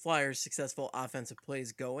the Flyers' successful offensive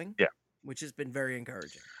plays going, which has been very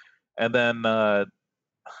encouraging. And then, I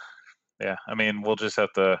mean, we'll just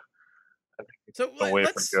have to. So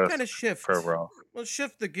let's kind of shift. Let's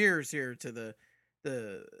shift the gears here to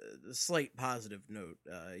the slight positive note.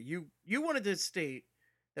 You wanted to state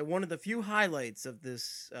that one of the few highlights of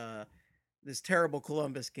this terrible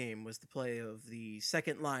Columbus game was the play of the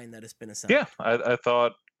second line that has been assigned. Yeah, I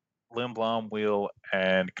thought Lindblom, Wheel,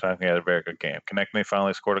 and Konechny had a very good game. Konechny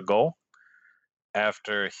finally scored a goal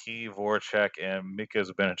after he, Voracek, and Mika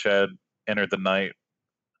Zibanejad entered the night,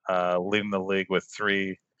 leading the league with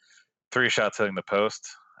three shots hitting the post.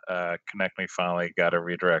 Konechny finally got a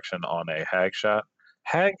redirection on a Hag shot.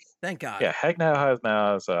 Hag, thank God. Yeah, Hag now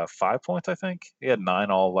has 5 points. I think he had 9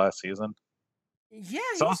 all last season. Yeah,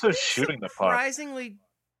 he's also shooting the puck. Surprisingly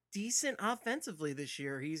decent offensively this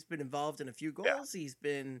year. He's been involved in a few goals.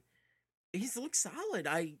 Yeah. He's looked solid.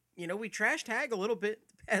 We trashed Hag a little bit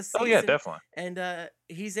the past season. Oh yeah, definitely. And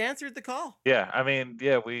he's answered the call. Yeah, I mean,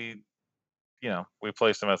 we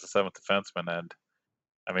placed him as a 7th defenseman, and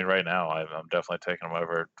I mean, right now I'm definitely taking him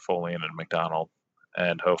over Foley and McDonald,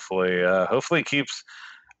 and hopefully he keeps.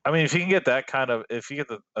 I mean, if you can get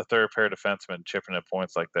a third pair defenseman chipping at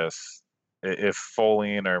points like this, if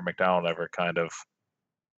Foley or McDonald ever kind of,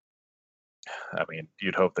 I mean,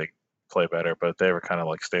 you'd hope they play better, but if they ever kind of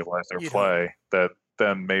like stabilize their play, that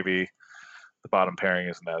then maybe the bottom pairing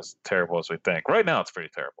isn't as terrible as we think. Right now, it's pretty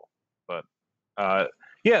terrible, but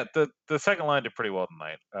the second line did pretty well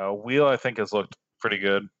tonight. Wheel, I think, has looked pretty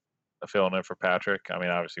good, filling in for Patrick. I mean,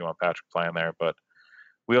 obviously you want Patrick playing there, but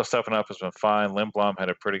Wheel stepping up has been fine. Lindblom had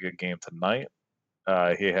a pretty good game tonight.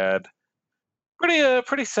 He had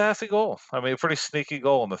pretty sassy goal. I mean, a pretty sneaky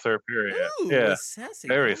goal in the third period. Ooh,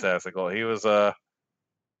 very sassy goal. He was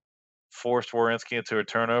forced Werenski into a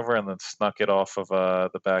turnover and then snuck it off of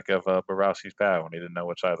the back of Borowski's pad when he didn't know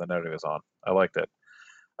which side of the net he was on. I liked it.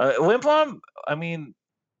 Lindblom, I mean,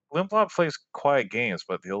 Lindblom plays quiet games,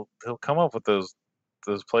 but he'll come up with those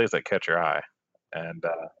plays that catch your eye. And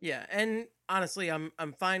and honestly, I'm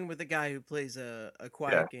fine with a guy who plays a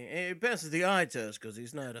quiet game. It passes the eye test because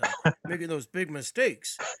he's not making those big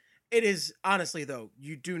mistakes. It is honestly though,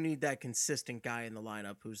 you do need that consistent guy in the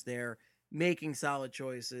lineup who's there making solid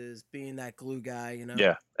choices, being that glue guy.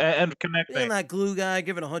 Yeah, and Konechny, being that glue guy,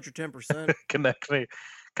 giving 110%.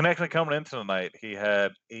 Konechny coming into the night, he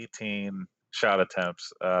had 18 shot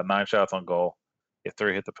attempts, 9 shots on goal. He had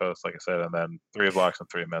 3 hit the post, like I said, and then 3 blocks and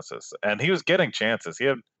 3 misses. And he was getting chances. He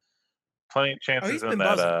had plenty of chances he's been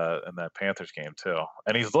buzzing. in that Panthers game too.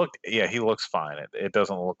 And he looks fine. It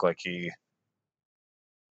doesn't look like he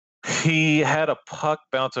had a puck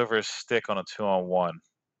bounce over his stick on a 2-on-1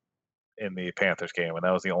 in the Panthers game, and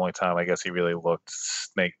that was the only time I guess he really looked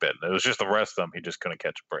snake bitten. It was just the rest of them he just couldn't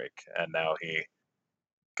catch a break, and now he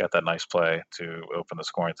got that nice play to open the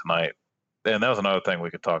scoring tonight. And that was another thing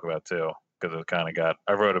we could talk about too, because it kind of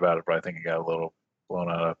I wrote about it, but I think it got a little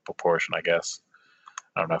blown out of proportion, I guess.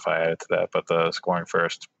 I don't know if I added to that, but the scoring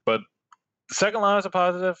first. But the second line is a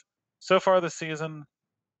positive. So far this season,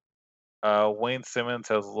 Wayne Simmons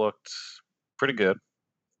has looked pretty good.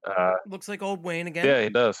 Looks like old Wayne again. Yeah, he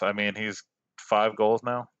does. I mean, he's 5 goals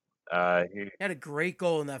now. He had a great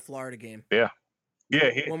goal in that Florida game. Yeah.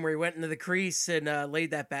 One where he went into the crease and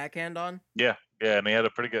laid that backhand on. Yeah, and he had a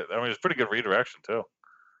pretty good. I mean, it was pretty good redirection too.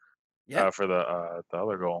 Yeah. For the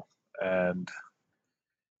other goal, and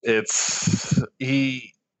it's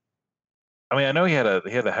he. I mean, I know he had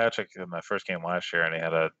a hat trick in that first game last year, and he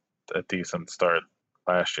had a decent start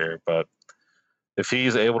last year. But if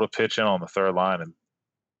he's able to pitch in on the third line and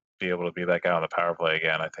be able to be that guy on the power play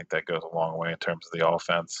again, I think that goes a long way in terms of the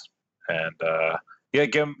offense. And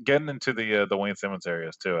getting into the Wayne Simmons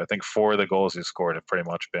areas too. I think 4 of the goals he scored have pretty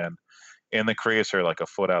much been in the crease or like a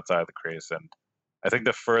foot outside the crease. And I think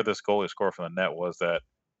the furthest goal he scored from the net was that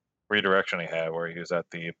redirection he had where he was at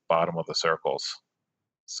the bottom of the circles.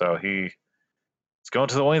 So he's going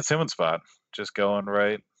to the Wayne Simmons spot, just going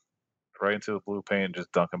right into the blue paint and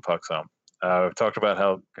just dunking pucks on. We've talked about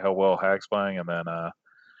how well Hag's playing, and then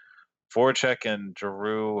Voracek and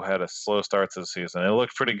Giroux had a slow start to the season. It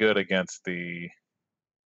looked pretty good against the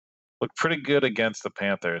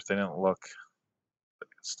Panthers. They didn't look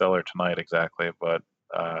stellar tonight exactly, but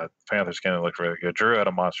Panthers game looked really good. Giroux had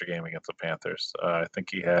a monster game against the Panthers. I think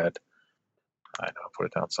he had. I know, put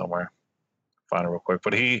it down somewhere. Find it real quick.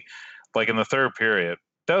 But he, like in the third period,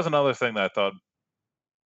 that was another thing that I thought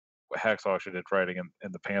Hacksaw actually did right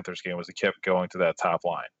in the Panthers game was he kept going to that top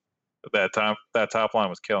line. That top line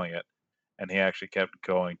was killing it, and he actually kept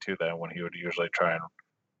going to that when he would usually try and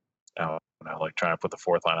try and put the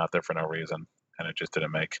fourth line out there for no reason, and it just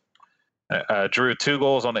didn't make. Drew 2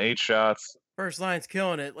 goals on 8 shots. First line's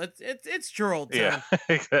killing it. It's Gerald time.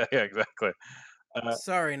 Yeah, yeah, exactly.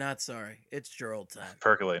 Sorry, not sorry. It's Gerald time.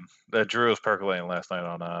 Percolating. Drew was percolating last night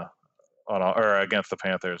on against the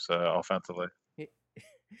Panthers offensively.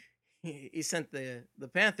 He sent the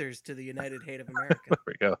Panthers to the United Hate of America. There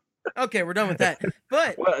we go. Okay, we're done with that.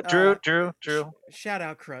 But Drew. Shout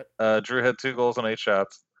out Crut. Drew had 2 goals on 8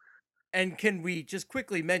 shots. And can we just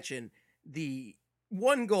quickly mention the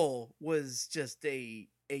 1 goal was just a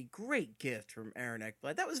great gift from Aaron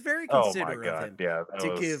Ekblad. That was very considerate of him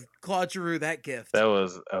to give Claude Giroux that gift. That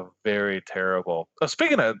was a very terrible.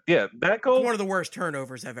 Speaking of, that goal. It's one of the worst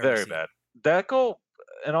turnovers I've ever seen. Very bad. That goal,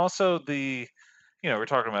 and also we're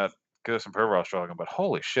talking about Ghost and Provorov struggling, but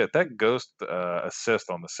holy shit, that Ghost assist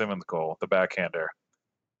on the Simmons goal, the backhander,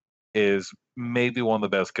 is maybe one of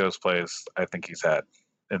the best Ghost plays I think he's had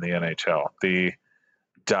in the NHL. The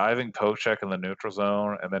diving poke check in the neutral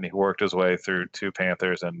zone, and then he worked his way through 2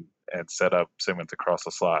 Panthers and set up Simmons across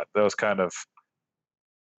the slot. That was kind of,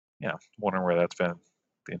 wondering where that's been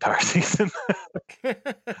the entire season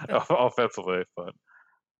offensively. But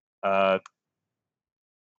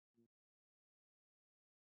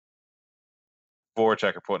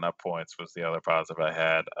Voracek putting up points was the other positive I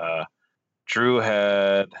had. Drew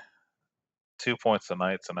had 2 points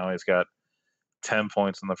tonight, so now he's got 10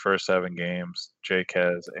 points in the first 7 games. Jake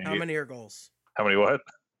has 8. How many are goals? How many what?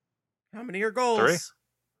 How many are goals? 3.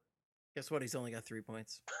 Guess what? He's only got 3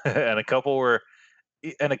 points. and a couple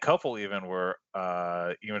even were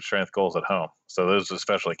even strength goals at home. So those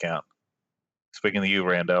especially count. Speaking to you,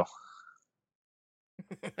 Rando.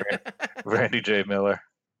 Randy J. Miller.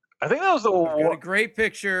 I think that was got a great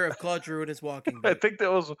picture of Claude Giroux in his walking boot. I think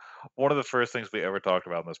that was one of the first things we ever talked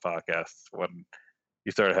about in this podcast when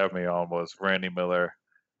you started having me on was Randy Miller.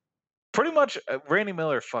 Pretty much, Randy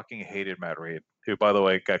Miller fucking hated Matt Reed, who, by the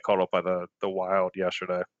way, got caught up by the Wild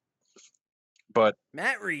yesterday. But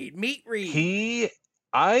Matt Reed, Meat Reed. He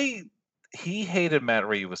hated Matt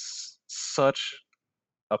Reed with such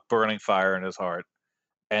a burning fire in his heart,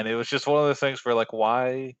 and it was just one of those things where, like,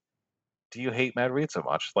 why do you hate Matt Reed so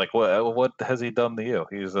much? Like, what has he done to you?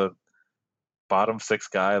 He's a bottom 6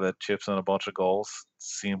 guy that chips in a bunch of goals,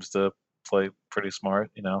 seems to play pretty smart,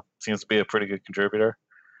 seems to be a pretty good contributor.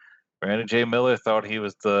 Randy J. Miller thought he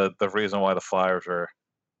was the reason why the Flyers were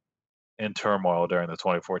in turmoil during the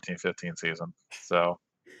 2014-15 season. So,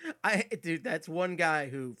 dude, that's one guy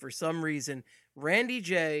who, for some reason, Randy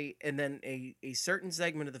J. and then a certain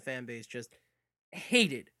segment of the fan base just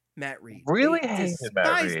hated Matt Reed. Really They hated Matt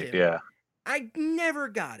despised Reed. him. Yeah. I never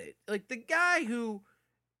got it. Like the guy who,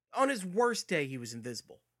 on his worst day, he was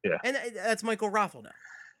invisible. Yeah. And that's Michael Raffle now.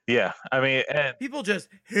 Yeah. I mean, and People just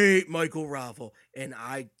hate Michael Raffle, and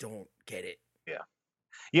I don't get it.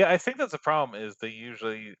 yeah, I think that's the problem. Is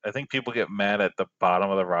I think people get mad at the bottom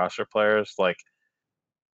of the roster players, like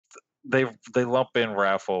they lump in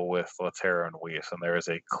Raffle with Laterra and Weiss, and there is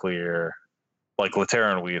a clear, like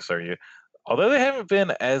Laterra and Weiss although they haven't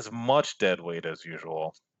been as much dead weight as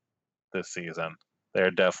usual this season, they're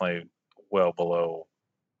definitely well below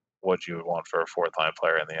what you would want for a fourth line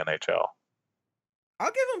player in the NHL.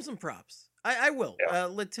 I'll give him some props. I will. Yeah.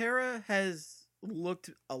 Laterra has looked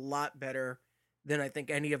a lot better than I think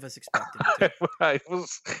any of us expected him to. I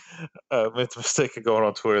was made the mistake of going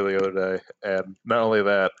on Twitter the other day, and not only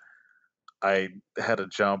that, I had a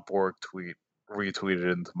John Borg tweet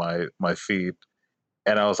retweeted into my feed,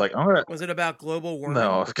 and I was like, "All right." Was it about global warming?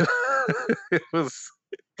 No, it was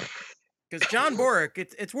Because John Bork,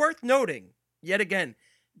 it's worth noting yet again,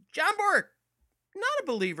 John Bork, not a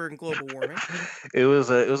believer in global warming. it was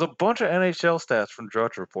a bunch of NHL stats from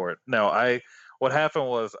Drudge Report. No, what happened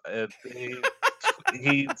was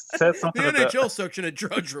he said something The about NHL section of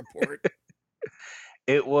Drudge Report.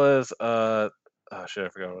 it was oh shit, I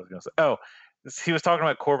forgot what I was gonna say. Oh, he was talking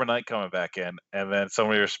about Corbin Knight coming back in, and then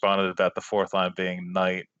somebody responded about the fourth line being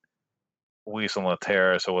Knight, Weiss, and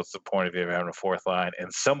Laterra. So what's the point of you having a fourth line?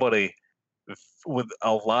 And somebody with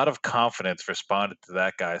a lot of confidence responded to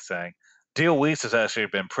that guy saying, Dale Weiss has actually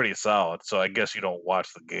been pretty solid, so I guess you don't watch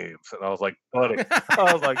the games. And I was like, buddy,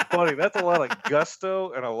 that's a lot of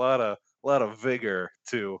gusto and a lot of vigor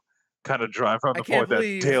to kind of drive home the point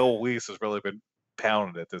that Dale Weiss has really been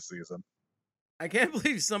pounding it this season. I can't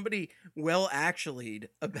believe somebody actually'd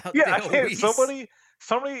about Yeah, Dale Weiss.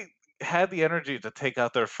 Somebody had the energy to take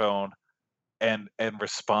out their phone and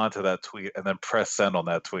respond to that tweet and then press send on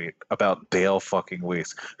that tweet about Dale fucking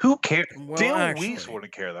Weiss. Who cares? Dale Weiss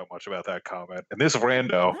wouldn't care that much about that comment. And this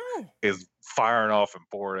rando is firing off in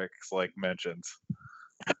Borik's like mentions.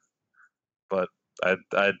 But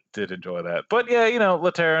I did enjoy that. But yeah,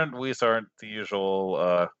 Laterra and Weiss aren't the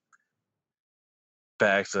usual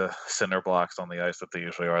bags of cinder blocks on the ice that they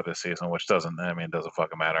usually are this season, which doesn't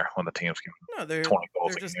fucking matter when the team's getting 20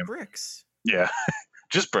 goals they're a just game. bricks. Yeah.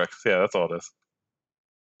 Just bricks. Yeah, that's all it is.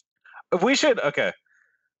 We should. Okay.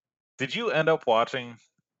 Did you end up watching?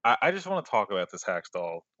 I just want to talk about this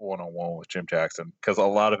Hackstall one-on-one with Jim Jackson because a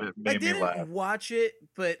lot of it made me laugh. I didn't watch it,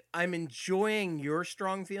 but I'm enjoying your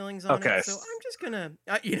strong feelings on it. So I'm just gonna.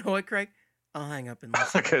 You know what, Craig? I'll hang up and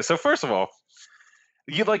listen. Okay. So first of all,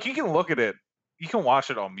 you can look at it. You can watch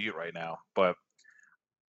it on mute right now, but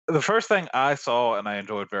the first thing I saw and I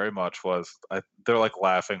enjoyed very much was they're like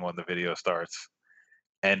laughing when the video starts.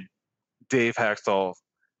 And Dave Hackstall,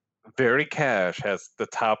 very cash, has the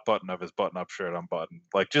top button of his button-up shirt unbuttoned.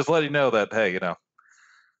 Like, just letting you know that, hey,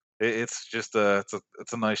 it's just it's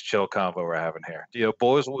a nice chill combo we're having here.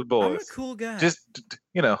 Boys will be boys. I'm a cool guy. Just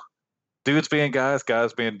dudes being guys,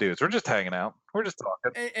 guys being dudes. We're just hanging out. We're just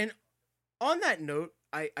talking. And on that note,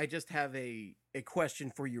 I just have a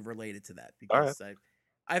question for you related to that because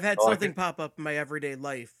I've had something pop up in my everyday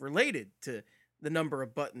life related to the number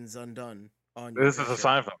of buttons undone. This is a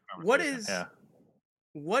Seinfeld.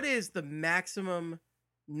 What is the maximum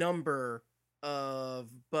number of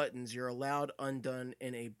buttons you're allowed undone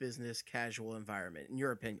in a business casual environment, in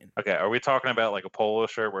your opinion? Okay, are we talking about like a polo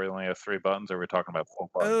shirt where you only have 3 buttons, or are we talking about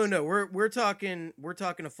full buttons? Oh no, we're talking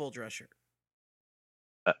a full dress shirt.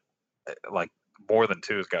 Like more than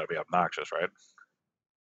 2 has got to be obnoxious, right?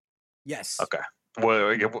 Yes. Okay.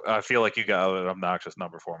 Well, I feel like you got an obnoxious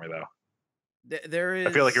number for me though. There is.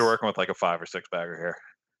 I feel like you're working with like a 5 or 6 bagger here.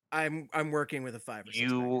 I'm working with a 5 or 6.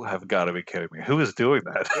 You have got to be kidding me. Who is doing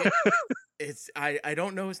that? I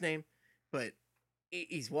don't know his name, but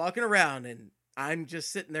he's walking around and I'm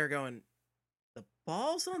just sitting there going, the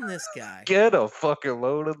ball's on this guy. Get a fucking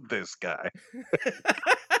load of this guy.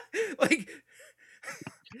 Like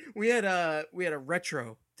we had a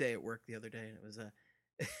retro day at work the other day, and it was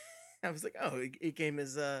I was like, oh, it came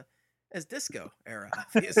as disco era,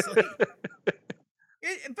 obviously.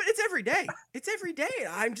 But it's every day. It's every day.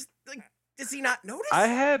 I'm just like, does he not notice?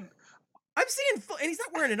 I'm seeing, and he's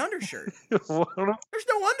not wearing an undershirt. There's no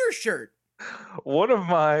undershirt. One of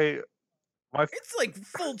my it's like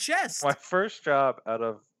full chest. My first job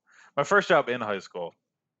in high school,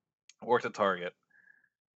 I worked at Target,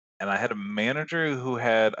 and I had a manager who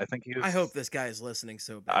had, I think he was. I hope this guy is listening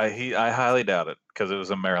so bad. I highly doubt it because it was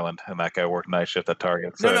in Maryland, and that guy worked night shift at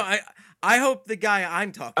Target. So. No, I hope the guy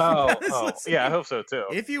I'm talking about is listening. Yeah, I hope so too.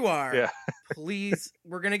 If you are, please,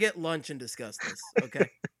 we're gonna get lunch and discuss this. Okay.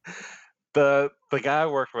 The guy I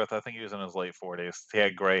worked with, I think he was in his late 40s. He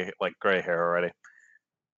had gray hair already.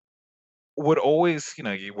 Would always,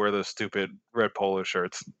 you wear those stupid red polo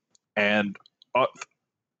shirts, and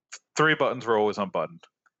 3 buttons were always unbuttoned.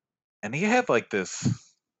 And he had like this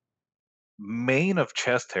mane of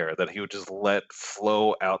chest hair that he would just let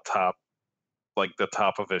flow out top, like the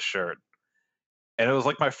top of his shirt. And it was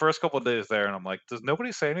like my first couple of days there, and I'm like, does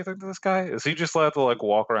nobody say anything to this guy? Is he just allowed to like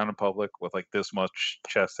walk around in public with like this much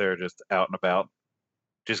chest hair just out and about,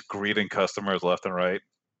 just greeting customers left and right,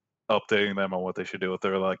 updating them on what they should do with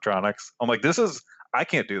their electronics? I'm like, I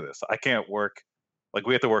can't do this. I can't work. Like,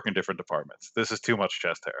 we have to work in different departments. This is too much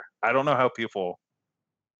chest hair. I don't know how people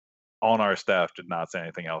on our staff did not say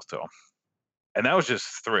anything else to him. And that was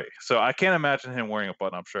just 3. So I can't imagine him wearing a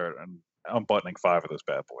button-up shirt and unbuttoning 5 of those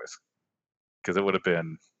bad boys, because it would have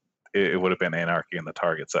been anarchy in the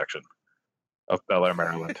Target section of Bel Air,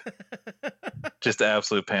 Maryland. Just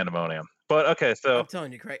absolute pandemonium. But okay, so I'm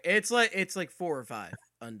telling you, Craig, it's like 4 or 5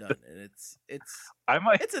 undone, and it's it's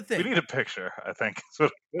a thing. We need a picture, I think.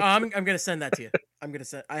 I'm gonna send that to you.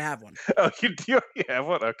 I have one. Oh, you have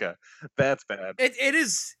one? Okay, that's bad. It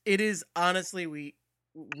is honestly,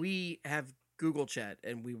 we have Google Chat,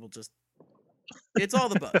 and we will just, it's all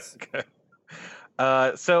the buzz. Okay.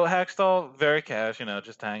 So Hackstall, very cash,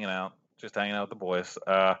 just hanging out with the boys.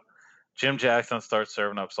 Jim Jackson starts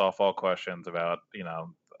serving up softball questions about,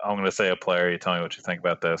 I'm going to say a player. You tell me what you think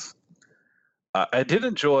about this. I did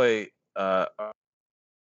enjoy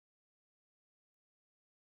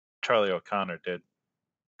Charlie O'Connor did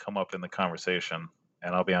come up in the conversation,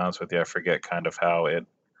 and I'll be honest with you, I forget kind of how it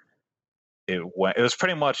went. It was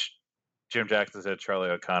pretty much Jim Jackson said Charlie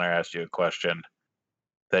O'Connor asked you a question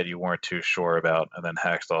that you weren't too sure about, and then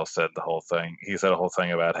Hackstall said the whole thing. He said a whole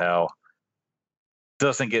thing about how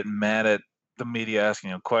doesn't get mad at the media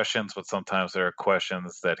asking him questions, but sometimes there are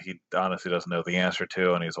questions that he honestly doesn't know the answer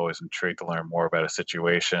to, and he's always intrigued to learn more about a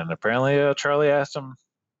situation. And apparently, Charlie asked him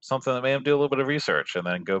something that made him do a little bit of research and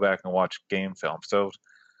then go back and watch game film. So,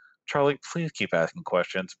 Charlie, please keep asking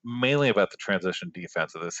questions, mainly about the transition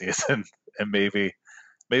defense of the season, and maybe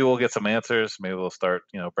we'll get some answers. Maybe we'll start,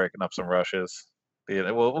 breaking up some rushes.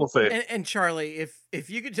 We'll see. And Charlie, if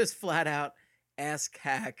you could just flat out ask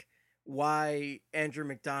Hack why Andrew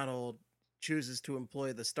McDonald chooses to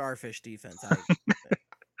employ the starfish defense,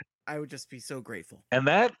 I would just be so grateful. And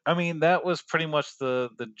that was pretty much the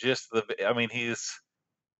gist of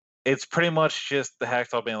it's pretty much just the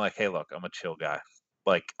Hackstall being like, hey, look, I'm a chill guy.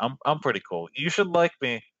 Like, I'm pretty cool. You should like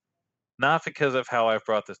me, not because of how I've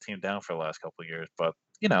brought this team down for the last couple of years, but,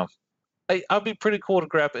 I'll be pretty cool to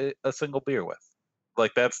grab a single beer with.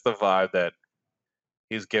 Like, that's the vibe that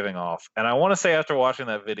he's giving off. And I want to say, after watching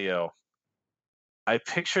that video, I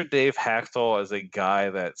picture Dave Hackstall as a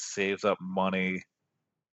guy that saves up money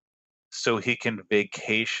so he can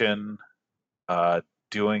vacation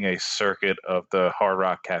doing a circuit of the Hard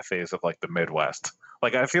Rock cafes of like the Midwest.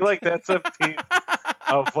 Like, I feel like that's a piece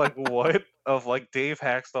of like Dave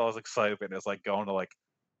Hackstall's excitement is like going to like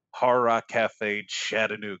Hard Rock Cafe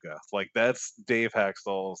Chattanooga. Like, that's Dave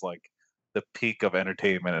Hackstall's like the peak of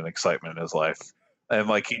entertainment and excitement in his life. And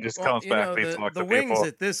like, he just comes back and he talks to people. The wings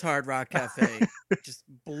at this Hard Rock Cafe just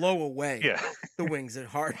blow away. Yeah. The wings at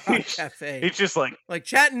Hard Rock Cafe. He's just like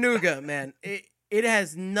Chattanooga, man. It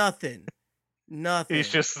has nothing. He's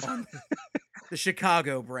just on the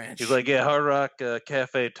Chicago branch. He's like, yeah, Hard Rock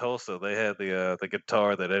Cafe Tulsa. They had the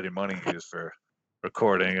guitar that Eddie Money used for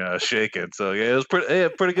recording "Shakin'." So yeah, it was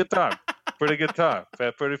pretty good time. Pretty good time.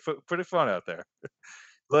 Pretty fun out there.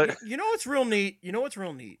 But you know what's real neat?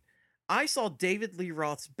 I saw David Lee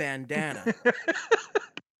Roth's bandana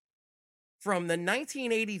from the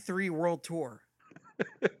 1983 World Tour.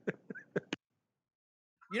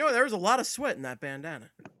 There was a lot of sweat in that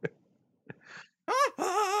bandana.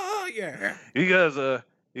 Yeah. You guys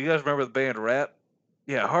remember the band Rat?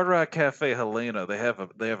 Yeah, Hard Rock Cafe Helena. They have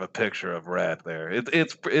a picture of Rat there.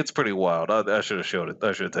 It's pretty wild. I should have showed it.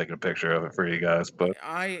 I should have taken a picture of it for you guys. But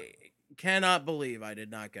I cannot believe I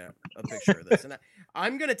did not get a picture of this, and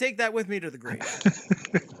I'm gonna take that with me to the grave.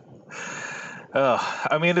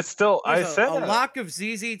 It's still. There's I said a lock of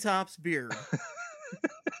ZZ Top's beard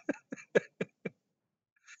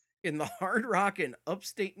in the Hard Rock in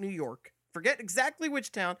upstate New York. Forget exactly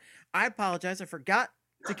which town. I apologize. I forgot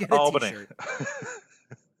to get a Albany. T-shirt.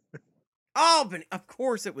 Albany. Of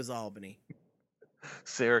course it was Albany.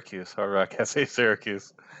 Syracuse. Hard Rock Cafe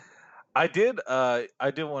Syracuse. I did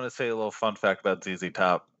want to say a little fun fact about ZZ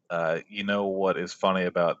Top. You know what is funny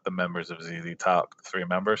about the members of ZZ Top, the 3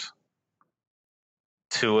 members?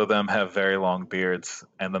 2 of them have very long beards,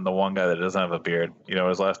 and then the one guy that doesn't have a beard, you know what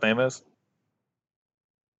his last name is?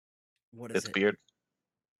 What is It's it? beard.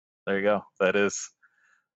 There you go. That is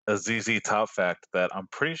a ZZ Top fact that I'm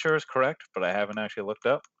pretty sure is correct, but I haven't actually looked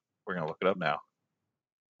up. We're gonna look it up now.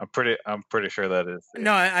 I'm pretty sure that is.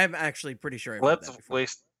 No, I'm actually pretty sure I've heard Let's that before.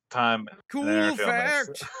 waste time and Cool energy on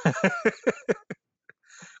fact. this.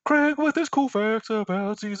 Craig with his cool facts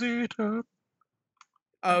about ZZ Top.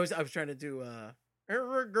 I was trying to do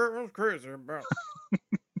every girl's crazy about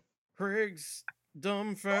Craig's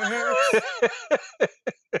dumb facts.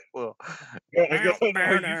 Well, I guess I know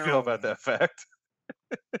how you feel about that fact.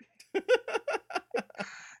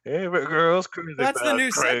 Every girl's crazy That's the about new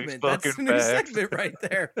Craig's segment. That's the fucking new facts. segment right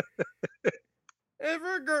there.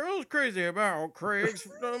 Every girl's crazy about Craig's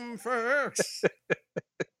dumb facts.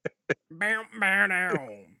 Bam, bam,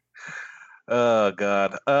 down. Oh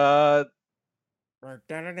God.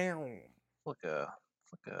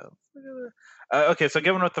 Down. Okay, so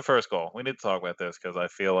given with the first goal, we need to talk about this because I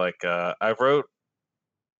feel like I wrote.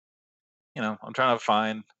 I'm trying to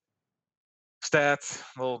find stats,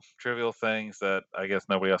 little trivial things that I guess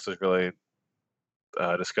nobody else has really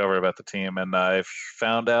discovered about the team, and I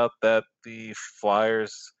found out that the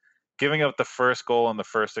Flyers giving up the first goal in the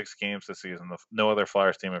first 6 games this season, no other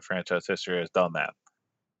Flyers team in franchise history has done that.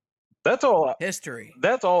 That's all. History.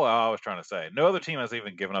 That's all I was trying to say. No other team has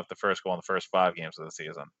even given up the first goal in the first 5 games of the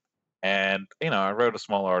season. And I wrote a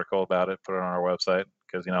small article about it, put it on our website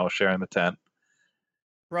because I was sharing the tent.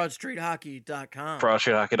 BroadStreetHockey.com.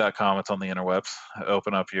 BroadStreetHockey.com. It's on the interwebs.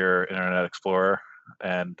 Open up your Internet Explorer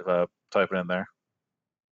and type it in there.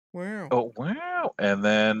 Wow. Oh wow! And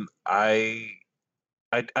then I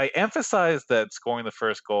emphasize that scoring the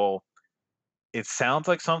first goal. It sounds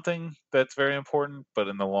like something that's very important, but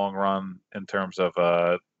in the long run, in terms of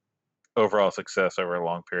overall success over a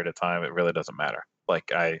long period of time, it really doesn't matter.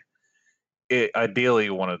 Like ideally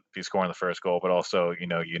you want to be scoring the first goal, but also if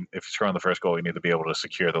you're scoring the first goal, you need to be able to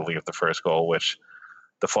secure the lead of the first goal, which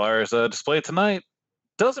the Flyers displayed tonight.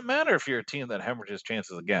 Doesn't matter if you're a team that hemorrhages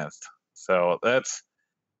chances against. So that's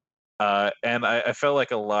and I felt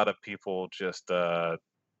like a lot of people just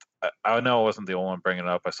I know I wasn't the only one bringing it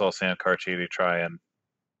up. I saw Sam Carchidi try and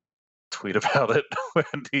tweet about it when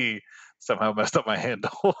he somehow messed up my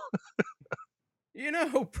handle.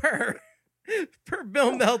 Per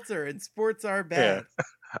Bill Meltzer, and sports are bad.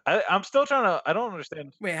 Yeah. I'm still trying to. I don't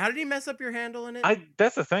understand. Wait, how did he mess up your handle in it?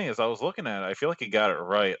 That's the thing is I was looking at it. I feel like he got it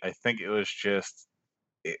right. I think it was just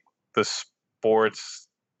the sports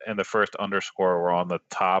and the first underscore were on the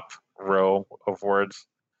top row of words,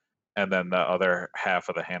 and then the other half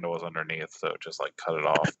of the handle was underneath, so it just like cut it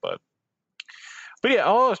off. But yeah,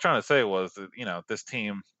 all I was trying to say was that this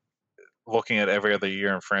team, looking at every other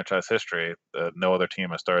year in franchise history, no other team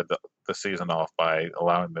has started the season off by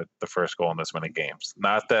allowing the first goal in this many games.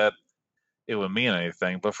 Not that it would mean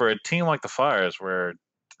anything, but for a team like the Flyers, where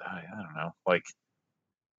I don't know, like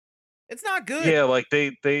it's not good. Yeah, like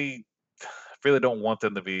they really don't want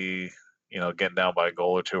them to be getting down by a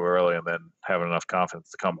goal or two early and then having enough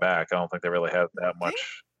confidence to come back. I don't think they really have that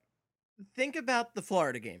much. Think about the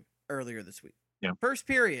Florida game earlier this week. Yeah. First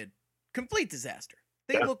period, complete disaster.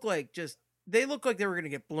 They look like they were going to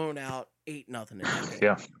get blown out 8-0 in that game.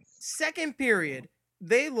 Yeah. Second period,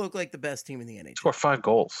 they look like the best team in the NHL. Score 5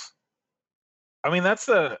 goals. I mean, that's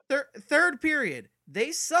the third period.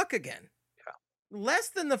 They suck again. Yeah. Less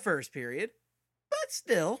than the first period, but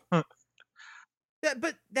still.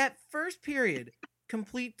 That first period,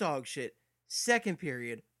 complete dog shit. Second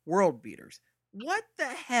period, world beaters. What the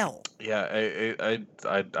hell? Yeah,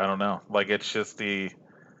 I don't know. Like, it's just the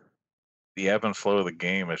ebb and flow of the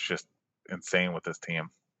game is just insane with this team.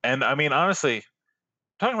 And I mean, honestly,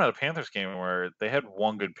 talking about a Panthers game where they had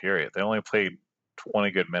one good period, they only played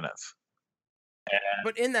 20 good minutes.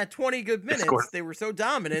 But in that 20 good minutes, they were so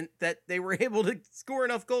dominant that they were able to score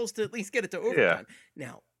enough goals to at least get it to overtime. Yeah.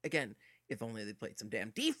 Now, again, if only they played some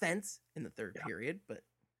damn defense in the third period, but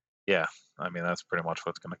yeah, I mean that's pretty much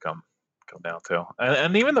what's going to come down to.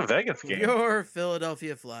 And even the Vegas game, your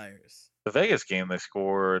Philadelphia Flyers. The Vegas game, they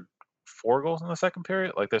scored 4 goals in the second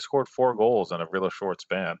period. Like they scored 4 goals in a really short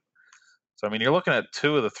span. So I mean, you're looking at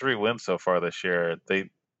 2 of the 3 wins so far this year.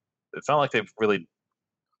 It's not like they've really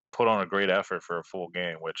put on a great effort for a full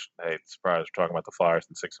game. Which, hey, surprise, we're talking about the Flyers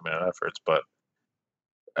in 60-minute efforts, but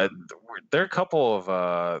they're a couple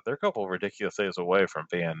of ridiculous days away from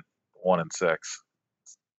being 1-6.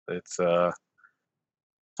 It's not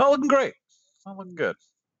looking great. It's not looking good.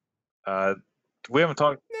 We haven't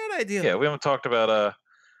talked. Not ideal. Yeah, we haven't talked about.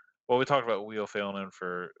 We talked about Wheel filling in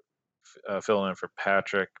for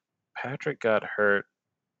Patrick. Patrick got hurt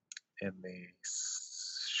in the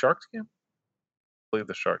Sharks game. I believe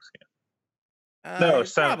the Sharks game. No,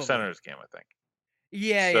 Senators game, I think.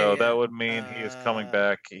 Yeah, So that yeah. would mean he is coming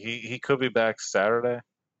back. He could be back Saturday.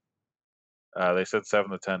 They said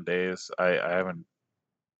 7 to 10 days. I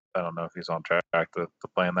don't know if he's on track to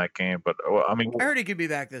play in that game, but I mean, I heard he could be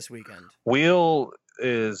back this weekend. Wheel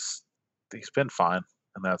he's been fine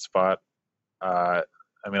in that spot. I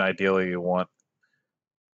mean, ideally you want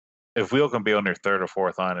if Wheel can be on your third or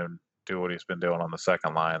fourth line and do what he's been doing on the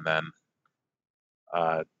second line, then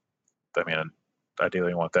I mean,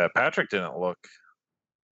 ideally you want that. Patrick didn't look.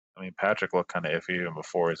 I mean, Patrick looked kind of iffy even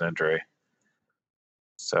before his injury.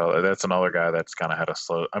 So that's another guy that's kind of had a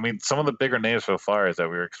slow. I mean, some of the bigger names for the Flyers that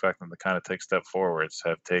we were expecting to kind of take step forwards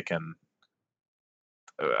have taken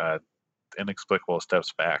inexplicable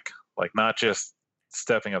steps back. Like not just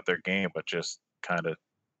stepping up their game, but just kind of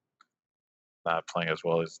not playing as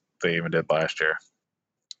well as they even did last year.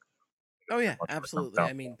 Oh yeah, absolutely.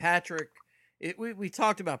 I mean, Patrick. We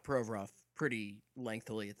talked about Provorov pretty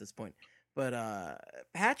lengthily at this point, but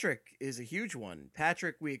Patrick is a huge one.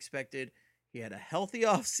 Patrick, we expected he had a healthy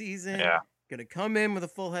offseason. Yeah. Gonna come in with a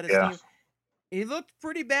full head of steam. He looked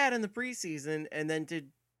pretty bad in the preseason, and then did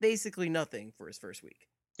basically nothing for his first week.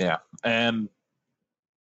 Yeah, and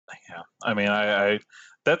yeah, I mean, I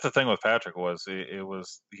that's the thing with Patrick was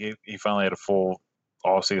he finally had a full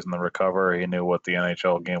off season to recover. He knew what the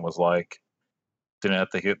NHL game was like. Didn't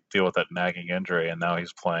have to deal with that nagging injury, and now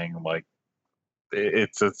he's playing like it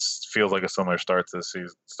feels like a similar start of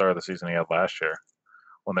the season he had last year,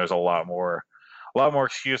 when there's a lot more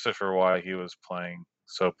excuses for why he was playing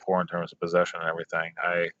so poor in terms of possession and everything.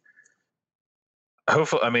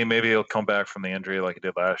 Hopefully, I mean, maybe he'll come back from the injury like he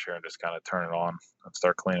did last year and just kind of turn it on and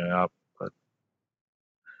start cleaning up. But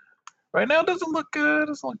right now, it doesn't look good. It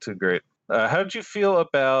doesn't look too great. How do you feel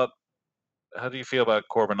about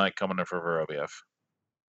Corbin Knight coming in for Vorobiev?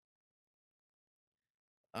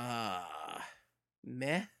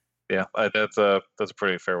 Meh. Yeah, that's a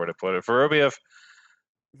pretty fair way to put it. Vorobiev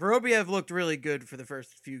looked really good for the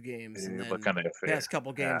first few games, and then kind of past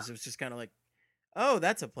couple games it was just kind of like, oh,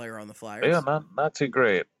 that's a player on the Flyers. Yeah, not too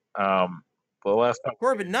great. The last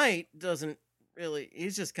Corbin Knight doesn't really.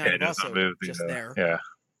 He's just kind of also just there. Yeah.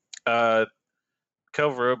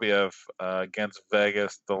 Kel Vorobiev against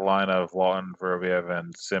Vegas, the line of Lawton, Vorobiev,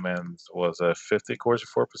 and Simmons was a 50 Corsi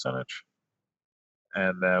for percentage.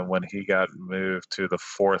 And then when he got moved to the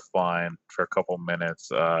fourth line for a couple minutes,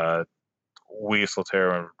 Weiss,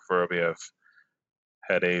 Laterra, and Vorobiev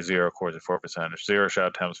had a 0 Corsi for percentage, 0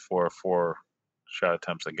 shot attempts for, 4 shot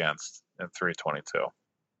attempts against, and .322.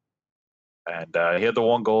 And he had the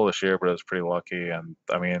 1 goal this year, but it was pretty lucky. And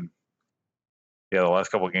I mean, yeah, the last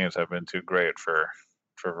couple of games have been too great for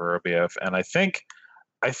Vorobiev, and I think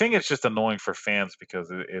it's just annoying for fans because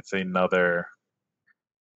it's another.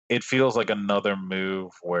 It feels like another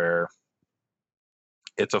move where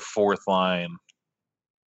it's a fourth line,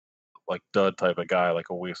 like dud type of guy, like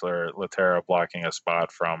a Weisler, Laterra blocking a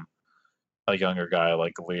spot from a younger guy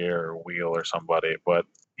like Lear or Wheel or somebody. But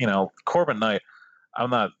you know, Corbin Knight, I'm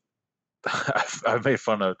not. I've made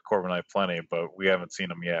fun of Corbin Knight plenty, but we haven't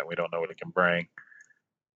seen him yet. We don't know what he can bring.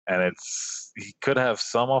 And he could have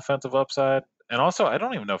some offensive upside. And also, I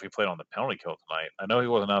don't even know if he played on the penalty kill tonight. I know he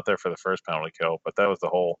wasn't out there for the first penalty kill, but that was the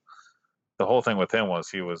whole thing with him was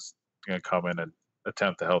he was going to come in and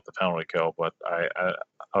attempt to help the penalty kill. But I'll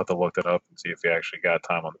have to look it up and see if he actually got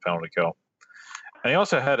time on the penalty kill. And he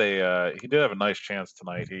also had he did have a nice chance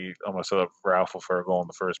tonight. He almost set up Raffle for a goal in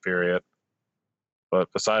the first period. But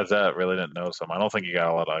besides that, really didn't notice him. I don't think he got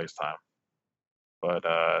a lot of ice time. But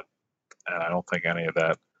and I don't think any of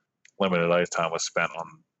that limited ice time was spent on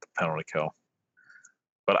the penalty kill.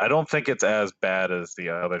 But I don't think it's as bad as the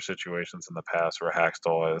other situations in the past where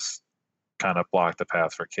Hackstall has kind of blocked the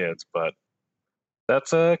path for kids. But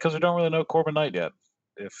that's because we don't really know Corbin Knight yet.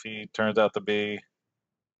 If he turns out to be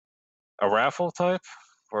a Raffle type,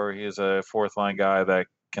 where he's a fourth line guy that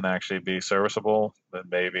can actually be serviceable, then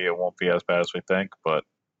maybe it won't be as bad as we think. But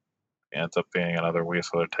if he ends up being another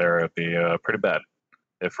Weisler or Terra, it'd be pretty bad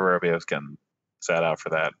if Vorobiev's getting sat out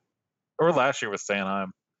for that. Or last year with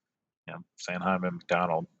Sanheim, Sanheim and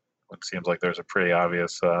McDonald. It seems like there's a pretty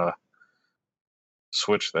obvious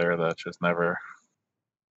switch there that just never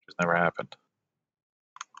happened.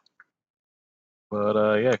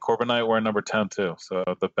 But yeah, Corbin Knight wearing number 10 too. So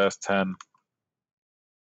the best 10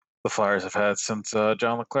 the Flyers have had since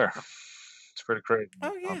John LeClair. It's pretty crazy.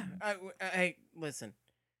 Oh yeah, I listen.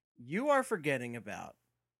 You are forgetting about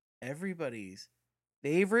everybody's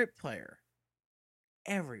favorite player.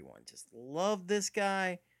 Everyone just loved this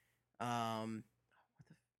guy.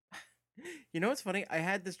 You know what's funny? I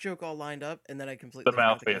had this joke all lined up, and then I completely the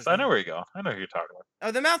mouthpiece. I know where you go. I know who you're talking about.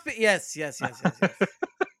 Oh, the mouthpiece. Yes.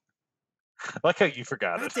 I like how you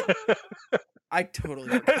forgot God it. I totally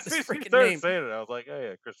forgot As his soon as you freaking started name. saying it, I was like, oh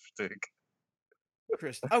yeah, Christopher Steig.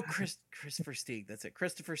 Christopher Steig. That's it.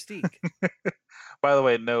 Christopher Steig. By the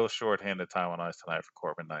way, no shorthanded time on ice tonight for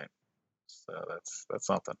Corbin Knight. So that's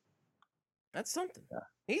something. That's something. Yeah.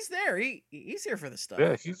 He's there. He's here for the stuff.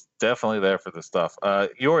 Yeah, he's definitely there for this stuff.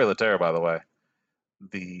 Yuri Laterra, by the way,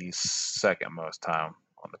 the second most time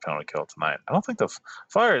on the penalty kill tonight. I don't think the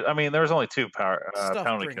Flyers. I mean, there was only 2 Stuff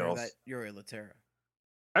penalty bringer, kills. that Yuri Laterra.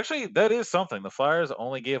 Actually, that is something. The Flyers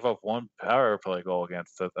only gave up 1 power play goal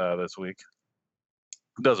against it this week.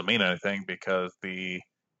 It doesn't mean anything because the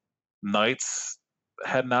Knights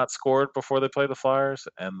had not scored before they played the Flyers,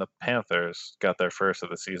 and the Panthers got their first of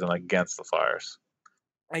the season against the Flyers.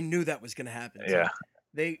 I knew that was going to happen. Yeah.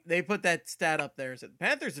 They put that stat up there. Said the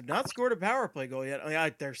Panthers have not scored a power play goal yet.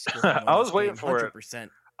 They're scoring. I was waiting for 100%.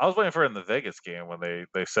 I was waiting for it in the Vegas game when they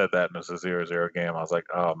said that and it was a 0-0 game. I was like,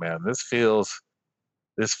 oh man, this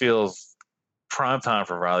feels prime time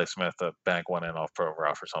for Riley Smith to bank one in off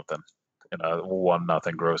Provorov or something in a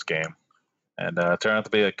 1-0 gross game. And it turned out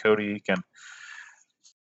to be a Cody Eakin.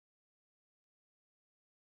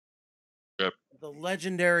 The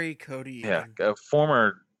legendary Cody Yeah, Eakin. a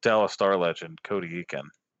former Dallas Star legend, Cody Eakin.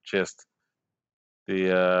 Just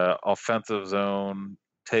the offensive zone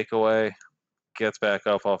takeaway, gets back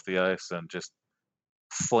up off the ice and just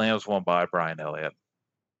slams one by Brian Elliott.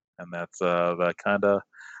 And that's that kind of,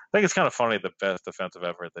 I think it's kind of funny. The best defensive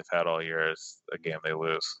effort they've had all year is a game they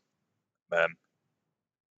lose. Then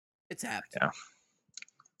It's apt. yeah,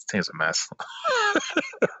 this team's a mess.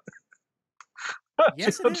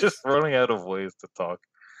 Yes, it I'm is. just running out of ways to talk.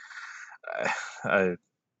 I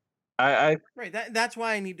Right. That's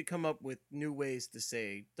why I need to come up with new ways to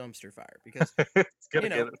say dumpster fire because it's gonna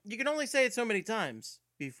get it. you can only say it so many times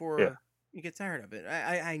before Yeah. you get tired of it.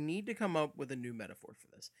 I need to come up with a new metaphor for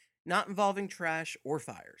this, not involving trash or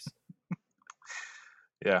fires.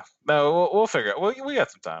 Yeah, no, we'll figure it. We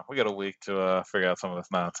got some time. We got a week to figure out some of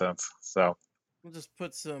this nonsense. So We'll just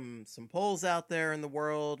put some polls out there in the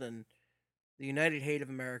world, and the United Hate of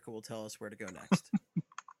America will tell us where to go next.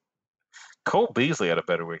 Cole Beasley had a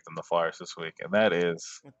better week than the Flyers this week, and that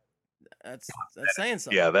is That's saying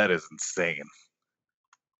something. yeah, that is insane.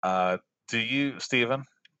 Do you, Steven?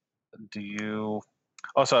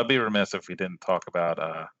 Also, I'd be remiss if we didn't talk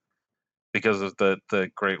about because of the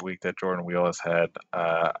great week that Jordan Wheel has had.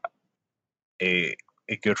 A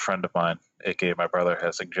good friend of mine, aka my brother,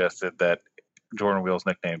 has suggested that Jordan Wheel's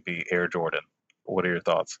nickname be Air Jordan. What are your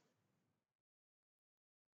thoughts?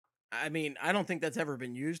 I mean, I don't think that's ever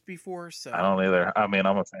been used before, so I don't either. I mean,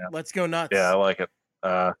 I'm a fan. let's go nuts. Yeah, I like it.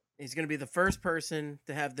 He's going to be the first person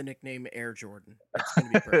to have the nickname Air Jordan. It's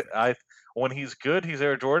going to be perfect. When he's good, he's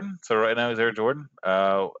Air Jordan. So right now he's Air Jordan.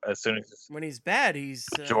 As soon as When he's bad, he's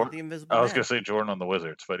Jordan- the Invisible I was Man. gonna say Jordan on the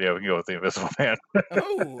Wizards, but yeah, we can go with the Invisible Man.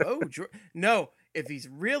 No, if he's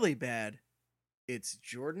really bad, it's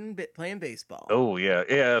Jordan playing baseball. Oh yeah,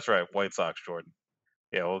 that's right. White Sox Jordan.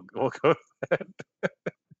 Yeah, we'll go.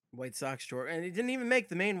 White Sox Jordan, and he didn't even make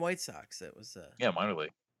the main White Sox. It was Yeah, minor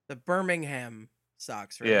league. the Birmingham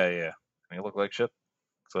Sox, right? Yeah. And he looked like shit.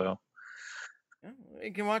 So Yeah,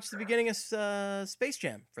 you can watch the beginning of Space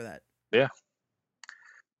Jam for that. Yeah.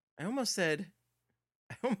 I almost said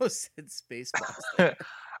Spaceballs.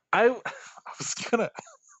 I was gonna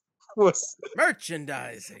was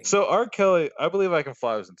Merchandising. so R. Kelly. I believe I Can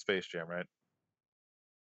Fly was in Space Jam, right?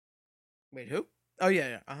 Wait, who? Oh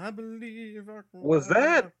yeah. I believe I can Was fly.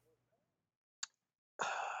 that-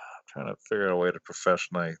 Trying to figure out a way to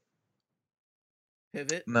professionally.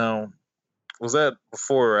 Pivot? No, was that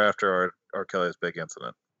before or after R. Kelly's big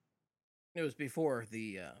incident? It was before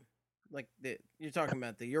the you're talking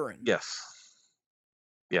about the urine. Yes.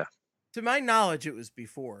 To my knowledge, it was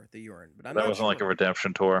before the urine, but I'm That not wasn't sure. like a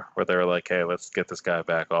redemption tour where they were like, "Hey, let's get this guy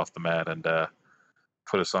back off the mat and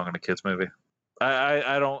put a song in a kids movie."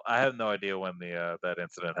 I have no idea when the that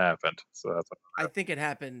incident happened. So that's. I think it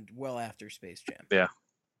happened well after Space Jam. Yeah.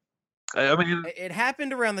 I mean, It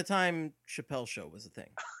happened around the time Chappelle Show was a thing.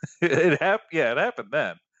 it happened. Yeah, it happened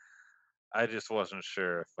then. I just wasn't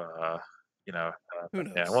sure if Who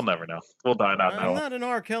knows? Yeah, we'll never know. We'll die not I'm knowing. not an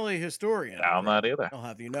R. Kelly historian. No, I'm not either. I'll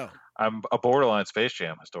have you know. I'm a borderline Space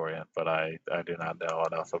Jam historian, but I do not know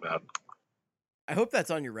enough about. I hope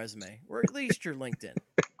that's on your resume, or at least your LinkedIn.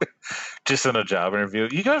 Just in a job interview.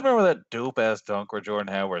 You guys remember that dope ass dunk where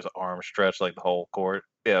Jordan had where his arm stretched like the whole court?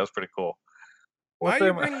 Yeah, it was pretty cool. Why What's are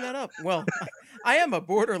you that- bringing that up? Well, I am a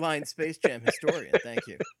borderline Space Jam historian. Thank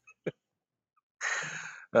you.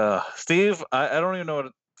 Steve, I don't even know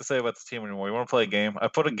what to say about this team anymore. You want to play a game? I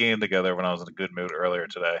put a game together when I was in a good mood earlier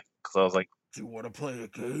today because I was like, Do you want to play a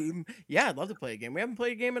game? Yeah, I'd love to play a game. We haven't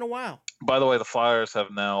played a game in a while. By the way, the Flyers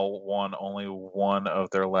have now won only one of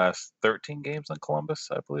their last 13 games in Columbus.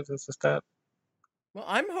 I believe that's the stat. Well,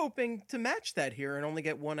 I'm hoping to match that here and only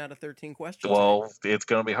get 1 out of 13 questions. Well, it's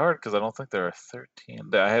going to be hard because I don't think there are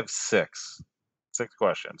 13. I have six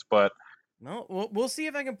questions, but No, we'll see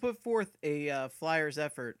if I can put forth a Flyers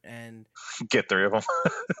effort and get 3 of them.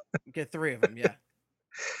 get 3 of them. Yeah.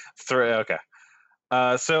 3. Okay.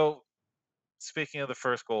 So speaking of the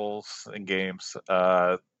first goals in games,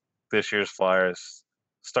 this year's Flyers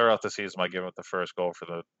start off the season by giving up the first goal for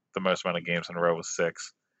the most amount of games in a row with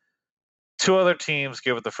 6. 2 other teams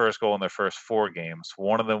give it the first goal in their first 4 games.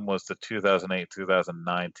 One of them was the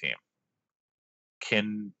 2008-2009 team.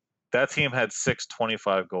 That team had 6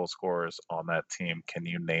 25-goal scorers on that team. Can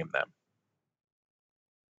you name them?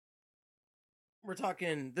 We're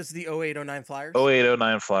talking, this is the 08-09 Flyers?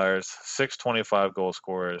 08-09 Flyers, 6 25-goal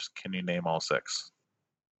scorers. Can you name all 6?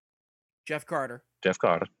 Jeff Carter. Jeff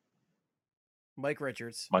Carter. Mike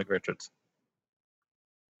Richards. Mike Richards.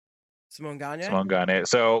 Simone Gagne. Simone Gagne.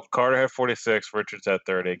 So Carter had 46, Richards had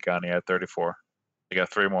 30, Gagne had 34. You got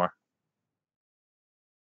 3 more.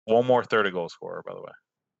 One more 30-goal scorer, by the way.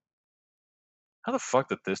 How the fuck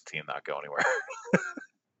did this team not go anywhere?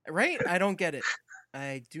 Right? I don't get it.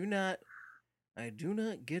 I do not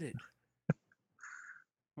get it.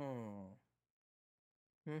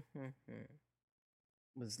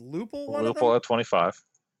 Was Lupul one of them? Lupul at 25.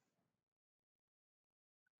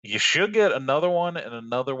 You should get another one, and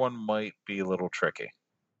another one might be a little tricky.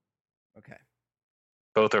 Okay.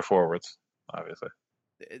 Both are forwards, obviously.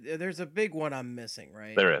 There's a big one I'm missing,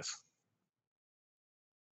 right? There is.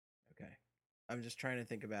 Okay. I'm just trying to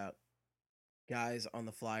think about guys on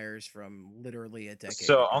the Flyers from literally a decade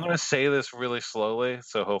So ago. I'm going to say this really slowly,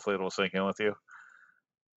 so hopefully it will sink in with you.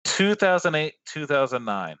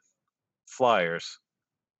 2008-2009 Flyers,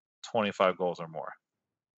 25 goals or more.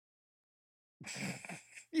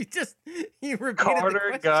 you repeated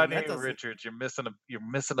Carter, the question. Gagne, Richards. You're missing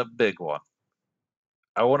a big one.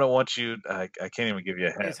 I wouldn't want you. I can't even give you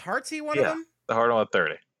a hint. Is Hartsey one of them? The hard one at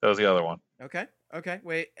 30. That was the other one. Okay.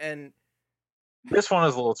 Wait, and this one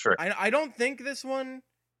is a little tricky. I don't think this one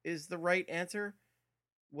is the right answer.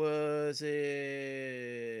 Was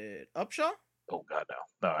it Upshaw? Oh God,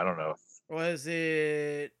 no, I don't know. Was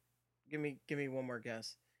it? Give me one more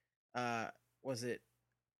guess. Was it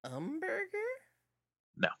Umberger?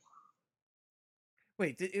 No.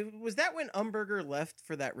 Wait, was that when Umberger left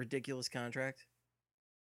for that ridiculous contract?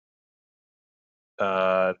 He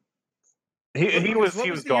was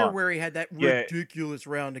the gone. Year where he had that ridiculous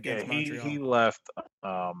round against Montreal. He left.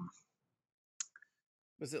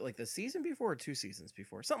 Was it like the season before or 2 seasons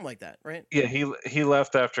before? Something like that, right? Yeah, he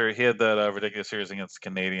left after he had that ridiculous series against the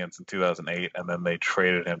Canadiens in 2008, and then they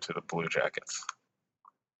traded him to the Blue Jackets.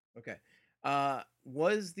 Okay.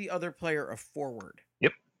 Was the other player a forward?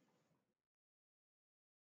 Yep.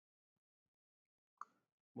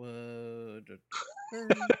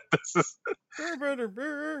 This is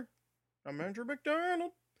I'm Andrew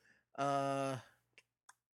McDonald. Dang.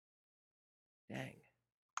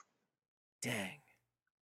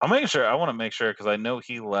 I'm making sure. I want to make sure because I know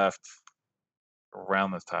he left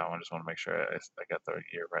around this time. I just want to make sure I got the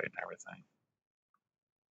year right and everything.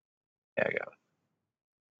 Yeah, I got it.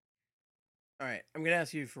 All right, I'm gonna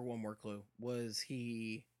ask you for one more clue. Was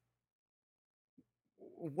he?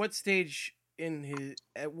 At what stage in his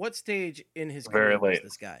Very career was late.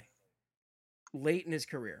 this guy? Late in his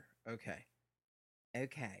career. Okay.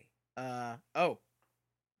 Mike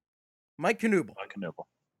Knuble.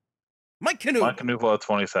 Mike Knuble at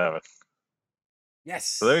 27. Yes.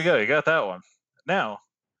 So there you go. You got that one. Now,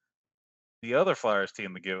 the other Flyers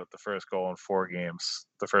team to give it the first goal in 4 games,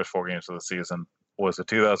 the first 4 games of the season, was the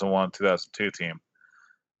 2001-2002 team.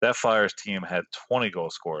 That Flyers team had 20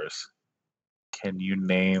 goal scorers. Can you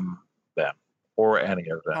name them or any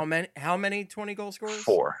of them? How many 20 goal scorers?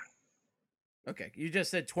 4. Okay, you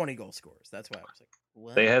just said 20 goal scorers. That's why I was like,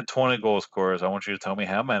 what? They had 20 goal scorers. I want you to tell me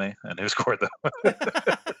how many and who scored them.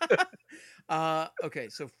 Okay,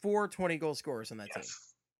 so 4 20 goal scorers on that team.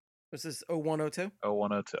 Was this 01-02?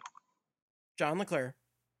 01-02. John LeClair.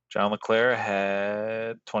 John LeClair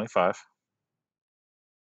had 25.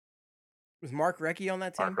 Was Mark Recchi on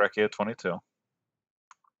that team? Mark Recchi had 22.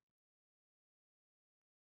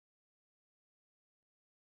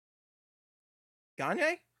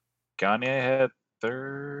 Gagne? Gagne had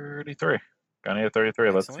 33. Gagne had 33.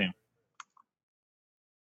 Let's see.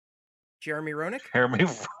 Jeremy Roenick? Jeremy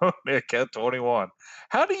Roenick at 21.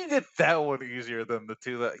 How do you get that one easier than the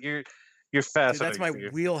two that you're fascinating? Dude, that's my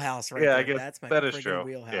wheelhouse right there. there. I guess That's my that is true.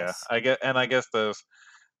 wheelhouse. Yeah, I guess those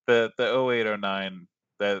the 08-09,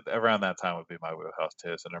 that around that time would be my wheelhouse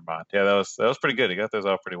too. So never mind. Yeah, that was pretty good. He got those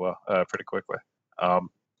out pretty well, pretty quickly. So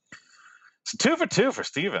 2 for 2 for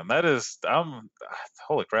Steven. That is,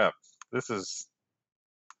 holy crap. This is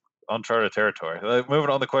uncharted territory. Moving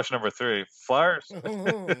on to question number 3. Flyers.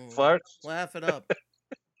 Flyers. Laugh it up.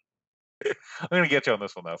 I'm going to get you on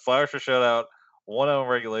this one, though. Flyers were shut out 1-0 in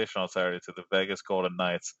regulation on Saturday to the Vegas Golden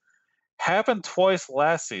Knights. Happened twice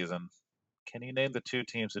last season. Can you name the 2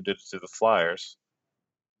 teams who did it to the Flyers?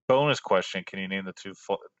 Bonus question, can you name the 2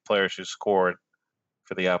 players who scored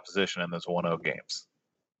for the opposition in those 1-0 games?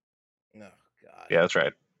 Oh, God. Yeah, that's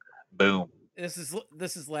right. Boom. This is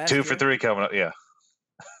last 2 year? for 3 coming up, yeah.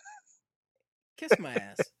 Kiss my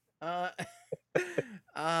ass.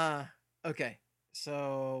 Okay.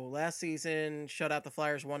 So last season, shut out the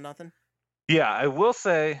Flyers 1-0. Yeah, I will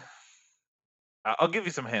say, I'll give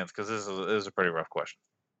you some hints because this is a pretty rough question.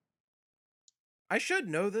 I should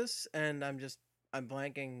know this, and I'm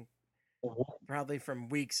blanking probably from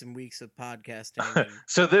weeks and weeks of podcasting.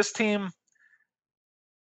 So this team,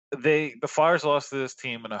 the Flyers lost to this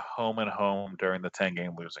team in a home and home during the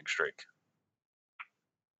 10-game losing streak.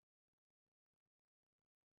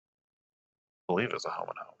 I believe it was a home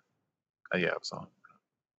and home. Yeah, it was a home.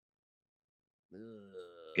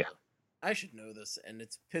 Yeah. I should know this, and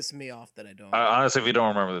it's pissing me off that I don't. Honestly, if you don't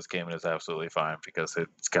remember this game, it is absolutely fine because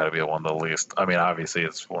it's got to be one of the least. I mean, obviously,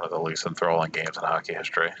 it's one of the least enthralling games in hockey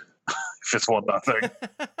history. If it's 1-0.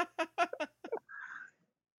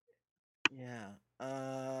 Yeah.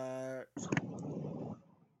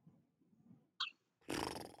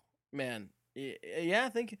 Man. Yeah, I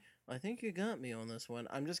think you got me on this one.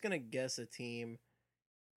 I'm just gonna guess a team.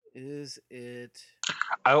 Is it?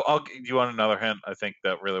 I'll give you want another hint. I think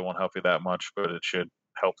that really won't help you that much, but it should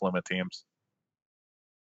help limit teams.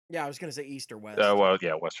 Yeah, I was gonna say East or West. Well,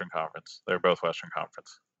 yeah, Western Conference. They're both Western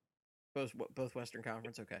Conference. Both Western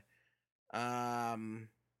Conference. Okay.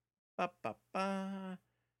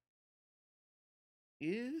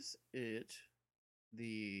 Is it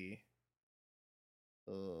the?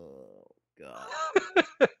 Oh God.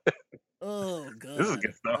 Oh God. This is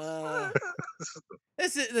good stuff.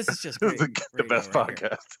 This is just this great. is the best right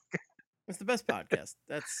podcast. It's the best podcast.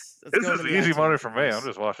 That's this going is to the easy iTunes money for me. reviews. I'm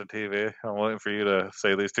just watching TV. I'm waiting for you to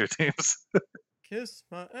say these 2 teams. Kiss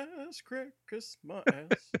my ass, Craig. Kiss my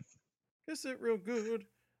ass. Kiss it real good.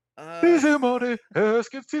 Easy money.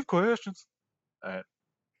 Asking Steve questions. All right.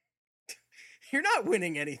 You're not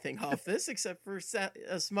winning anything off this except for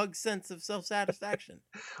a smug sense of self-satisfaction.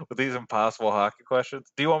 With these impossible hockey questions,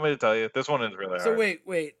 do you want me to tell you? This one is really hard. So wait.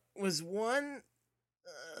 Was one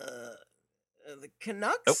the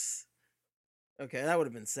Canucks? Nope. Okay, that would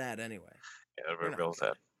have been sad anyway. Yeah, it would have been real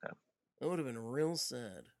sad. Yeah. That would have been real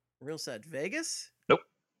sad. Real sad. Vegas? Nope.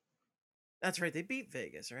 That's right. They beat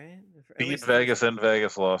Vegas, right? Beat Vegas and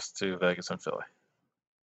Vegas lost to Vegas and Philly.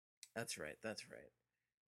 That's right.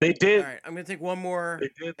 They did. All right, I'm going to take one more. They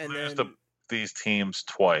did and lose then... to these teams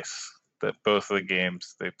twice. That both of the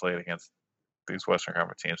games they played against these Western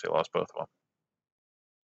Conference teams, they lost both of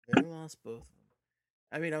They them. lost both of them.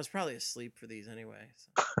 I mean, I was probably asleep for these anyway. So.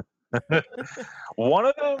 One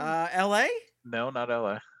of them. L.A.? No, not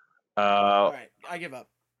L.A. All right, I give up.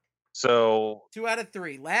 So 2 out of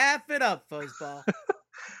 3. Laugh it up, Fuzzball.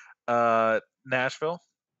 Nashville,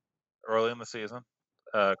 early in the season.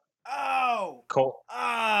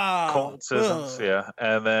 Colton Sissons, yeah,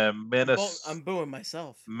 and then Minnesota. I'm booing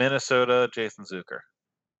myself. Minnesota, Jason Zucker.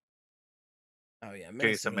 Oh yeah,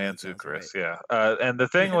 Jason Mandzukic, right. yeah. And the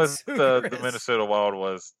thing with the Minnesota Wild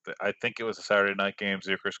was, I think it was a Saturday night game.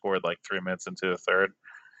 Zucker scored like 3 minutes into the third.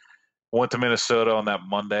 Went to Minnesota on that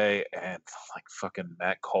Monday, and like fucking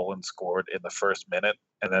Matt Cullen scored in the first minute,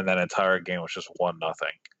 and then that entire game was just 1-0.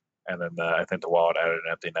 And then I think the Wild added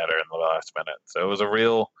an empty netter in the last minute. So it was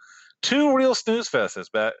two real snooze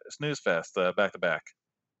fests back to back,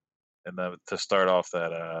 and to start off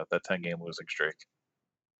that 10-game losing streak.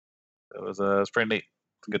 It was pretty neat.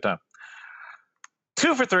 It's a good time.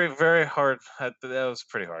 2 for 3, very hard. That was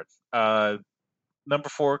pretty hard. Number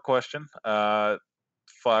 4 question.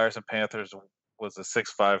 Flyers and Panthers was a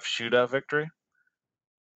 6-5 shootout victory.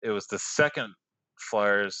 It was the second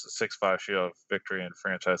Flyers 6-5 shootout victory in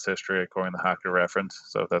franchise history, according to Hockey Reference.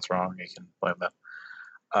 So if that's wrong, you can blame them.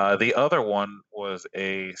 The other one was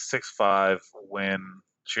a 6-5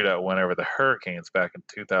 shootout win over the Hurricanes back in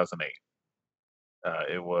 2008.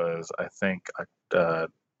 It was, I think,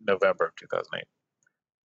 November of 2008.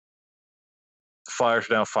 The Flyers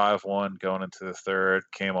were down 5-1 going into the third,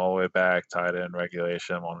 came all the way back, tied in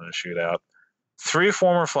regulation, won in a shootout. 3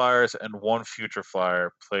 former Flyers and 1 future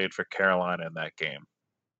Flyer played for Carolina in that game.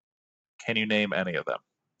 Can you name any of them?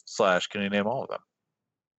 / can you name all of them?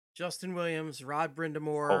 Justin Williams, Rod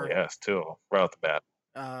Brindamore. Oh yes, 2 of them right off the bat.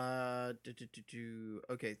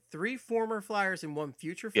 Okay, 3 former Flyers and 1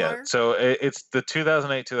 future Yeah, Flyer. so it's the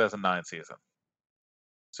 2008-2009 season.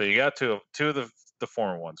 So you got two of the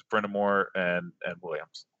former ones, Brindamore and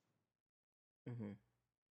Williams. Mm-hmm.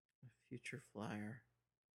 Future Flyer.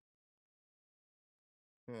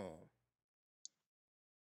 Oh.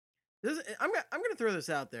 I'm gonna throw this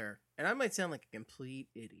out there, and I might sound like a complete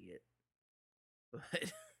idiot, but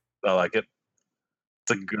I like it.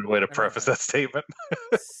 It's a good way to preface that statement.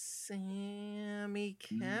 Sammy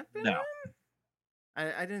Kapanen? No.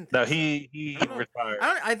 I didn't think No, so. he retired.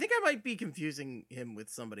 I think I might be confusing him with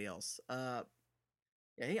somebody else. Yeah,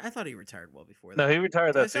 I thought he retired well before that. No, he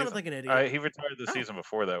retired that I sounded season. like an idiot. He retired the season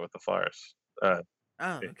before that with the Flyers. Okay.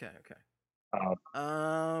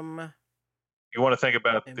 You want to think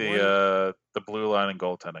about And the blue line and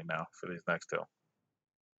goaltending now for these next 2.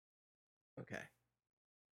 Okay.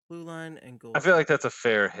 Blue line and goal. I feel like that's a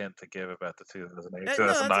fair hint to give about the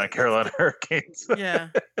 2008-2009 Carolina Hurricanes. Yeah.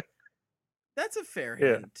 That's a fair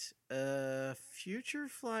hint. Future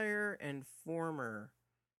Flyer and former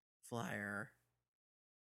Flyer.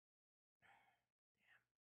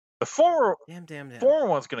 The former Damn. former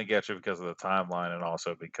one's going to get you because of the timeline and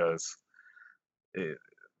also because, actually,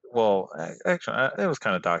 it was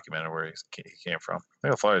kind of documented where he came from. I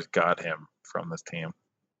think the Flyers got him from this team,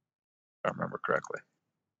 if I remember correctly.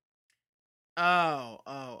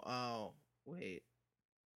 Oh. Wait.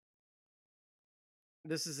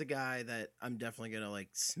 This is a guy that I'm definitely going to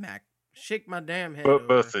shake my damn head over.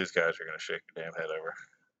 Both these guys are going to shake your damn head over.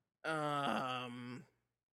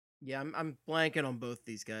 Yeah, I'm blanking on both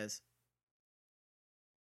these guys.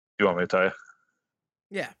 You want me to tell you?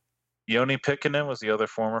 Yeah. Yoni Pikkinen was the other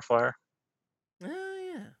former Flyer.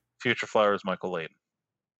 Yeah. Future Flyer was Michael Layton.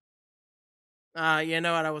 You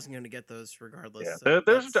know what? I wasn't going to get those regardless. Yeah, so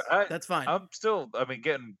that's fine. I'm still.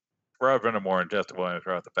 Getting Rod Brindamore and Justin Williams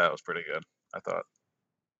right off the bat was pretty good, I thought.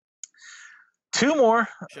 2 more.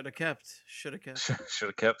 Should have kept. Should have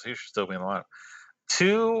kept. He should still be in the lineup.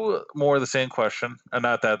 2 more of the same question.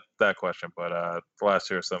 Not that question, but the last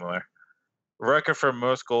 2 are similar. Record for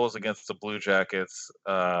most goals against the Blue Jackets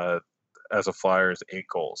as a Flyer is 8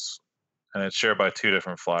 goals. And it's shared by 2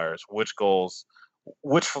 different Flyers. Which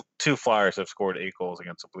 2 Flyers have scored 8 goals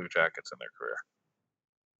against the Blue Jackets in their career?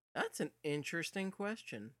 That's an interesting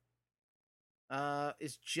question.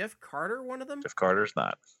 Is Jeff Carter one of them? Jeff Carter's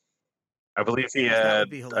not. I believe he had.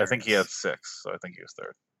 I think he had 6, so I think he was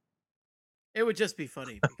 3rd. It would just be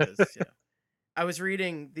funny because I was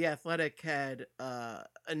reading The Athletic had a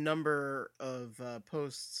number of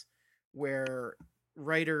posts where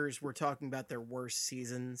writers were talking about their worst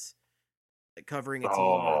seasons, covering a team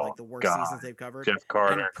or the worst seasons they've covered. Jeff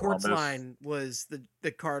Carter, and Portsline was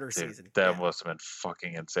the Carter season. That must have been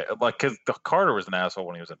fucking insane. Because Carter was an asshole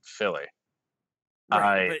when he was in Philly.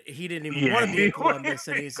 Right, but he didn't even want to be in Columbus,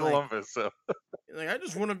 and he's Columbus. I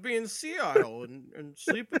just want to be in Seattle and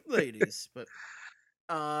sleep with ladies. But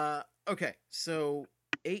okay, so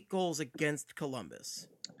 8 goals against Columbus.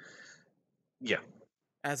 Yeah.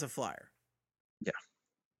 As a Flyer. Yeah.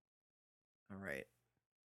 All right.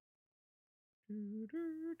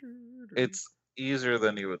 It's easier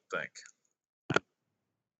than you would think.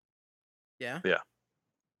 Yeah? Yeah.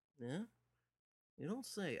 Yeah? You don't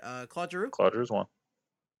say. Claude Giroux? Claude Giroux's 1.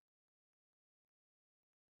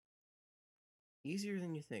 Easier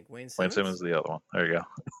than you think. Wayne Simmons? Wayne Simmons is the other one. There you go.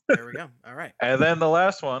 There we go. All right. And then the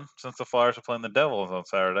last one, since the Flyers are playing the Devils on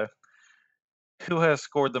Saturday, who has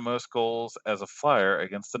scored the most goals as a Flyer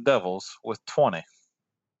against the Devils with 20?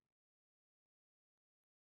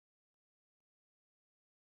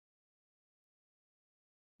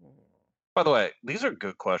 By the way, these are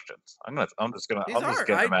good questions. I'm just gonna get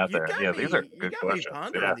them out there. Yeah, these are good questions.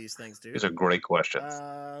 Yeah. These things, dude. These are great questions.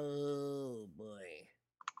 Oh boy.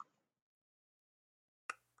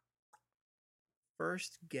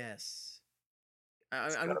 First guess.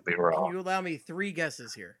 Gotta be wrong. Can you allow me 3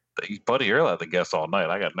 guesses here? Buddy, you're allowed to guess all night.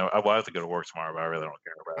 I have to go to work tomorrow, but I really don't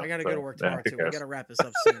care about it. I gotta go to work tomorrow too. We gotta wrap this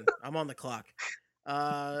up soon. I'm on the clock.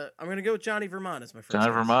 I'm gonna go with Johnny Vermont as my first.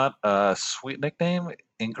 Johnny Vermont, sweet nickname,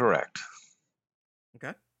 incorrect.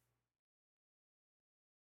 Okay.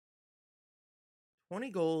 20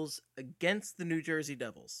 goals against the New Jersey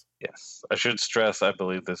Devils. Yes. I should stress, I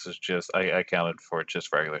believe this is I counted for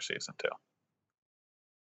just regular season too.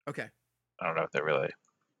 Okay. I don't know if that really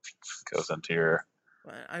goes into your...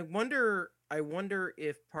 I wonder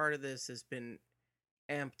if part of this has been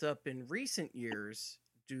amped up in recent years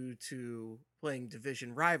due to playing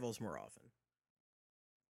division rivals more often.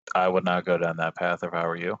 I would not go down that path if I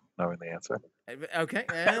were you, knowing the answer. Okay,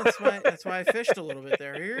 that's why I fished a little bit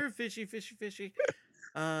there. Here, fishy.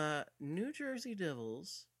 New Jersey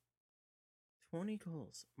Devils, 20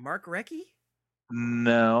 goals. Mark Recchi?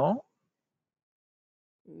 No,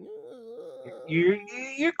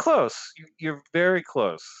 you're close. You're very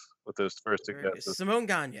close with those first two guesses. Simone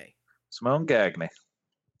Gagne. Simone Gagne,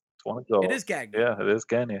 20 goals. It is Gagne. Yeah, it is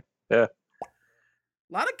Gagne. Yeah.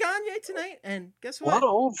 A lot of Gagne tonight, and guess A what? lot of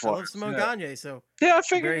old I love Flyers. Simone Gagne, so Yeah, I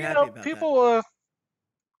figured very happy about people.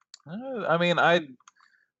 I mean, I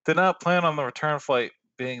did not plan on the return flight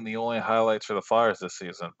being the only highlights for the Flyers this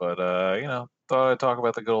season, but thought I'd talk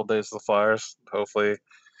about the good old days of the Flyers. Hopefully,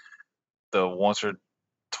 the once or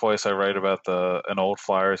twice I write about an old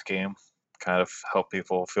Flyers game kind of help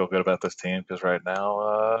people feel good about this team, because right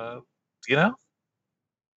now,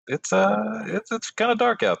 it's kind of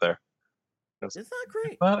dark out there. It's not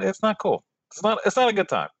great. It's not cool. It's not a good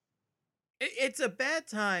time. It's a bad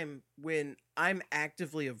time when I'm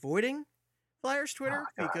actively avoiding Flyers Twitter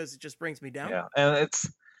because it just brings me down. Yeah, and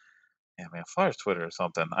man, Flyers Twitter or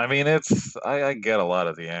something. I mean, I get a lot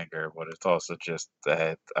of the anger, but it's also just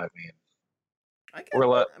that. I mean,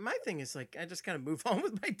 my thing is like I just kind of move on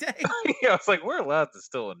with my day. Yeah, it's like we're allowed to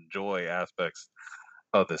still enjoy aspects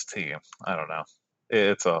of this team. I don't know.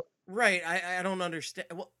 It's a right. I don't understand.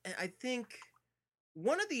 Well, I think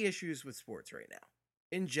one of the issues with sports right now,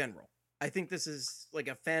 in general, I think this is like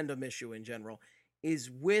a fandom issue in general, is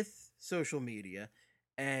with social media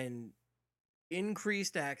and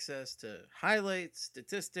increased access to highlights,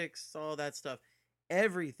 statistics, all that stuff.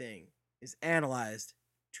 Everything is analyzed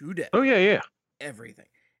to death. Oh yeah. Everything.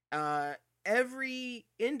 Every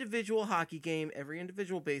individual hockey game, every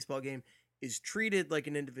individual baseball game is treated like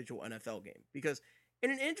an individual NFL game, because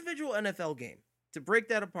in an individual NFL game, to break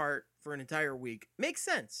that apart for an entire week makes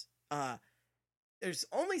sense. There's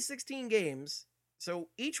only 16 games, so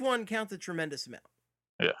each one counts a tremendous amount.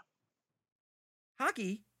 Yeah.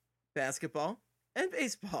 Hockey, basketball, and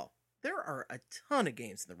baseball, there are a ton of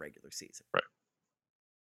games in the regular season. Right.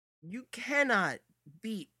 You cannot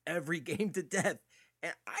beat every game to death.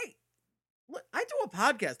 And I do a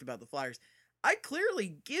podcast about the Flyers. I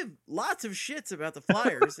clearly give lots of shits about the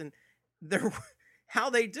Flyers and how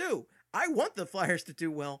they do. I want the Flyers to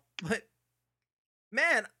do well, but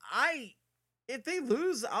man, if they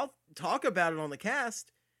lose, I'll talk about it on the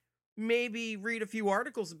cast, maybe read a few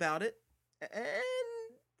articles about it,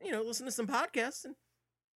 and listen to some podcasts and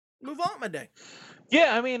move on with my day.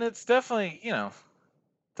 Yeah, I mean, it's definitely,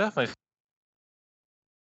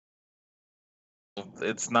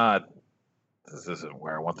 it's not. This isn't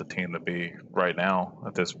where I want the team to be right now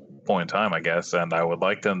at this point in time, I guess, and I would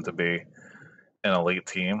like them to be an elite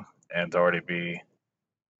team and to already be,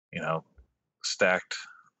 stacked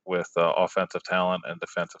with offensive talent and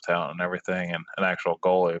defensive talent and everything, and an actual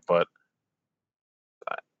goalie. But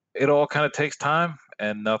it all kind of takes time,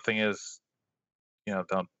 and nothing is,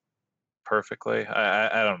 done perfectly.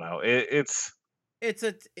 I don't know. It's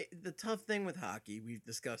the tough thing with hockey. We've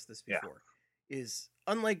discussed this before. Is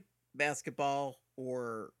unlike basketball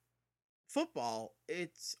or football,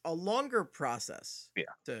 it's a longer process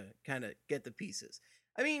to kind of get the pieces.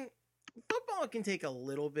 I mean, football can take a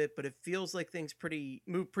little bit, but it feels like things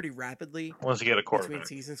move pretty rapidly once you get a quarterback between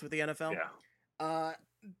seasons with the NFL. Yeah.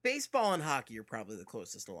 Baseball and hockey are probably the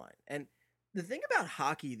closest aligned. And the thing about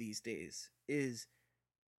hockey these days is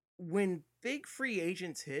when big free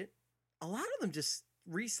agents hit, a lot of them just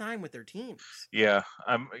re-sign with their teams. Yeah.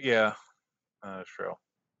 That's true.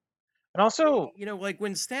 And also, like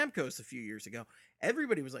when Stamkos a few years ago,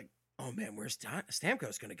 everybody was like, "Oh man, where's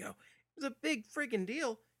Stamkos going to go?" It was a big freaking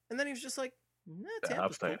deal, and then he was just like,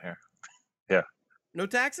 "I'm staying here." Yeah. No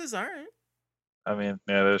taxes, all right. I mean,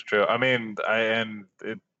 yeah, that's true. I mean,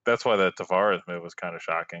 that's why the Tavares move was kind of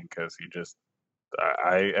shocking, because he just,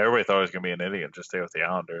 everybody thought he was going to be an idiot and just stay with the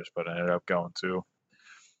Islanders, but ended up going to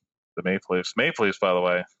the Maple Leafs. Maple Leafs, by the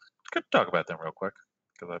way, could talk about them real quick.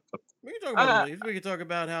 We can talk about the Leafs. We can talk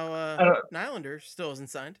about how Nylander still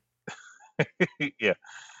isn't signed. Yeah.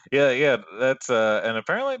 That's and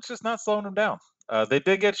apparently it's just not slowing them down. They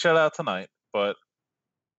did get shut out tonight, but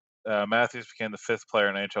Matthews became the 5th player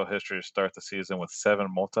in NHL history to start the season with 7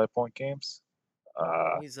 multi-point games.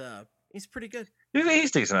 He's pretty good.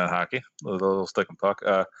 He's decent at hockey. A little stick and puck.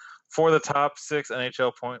 For the top 6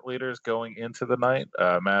 NHL point leaders going into the night,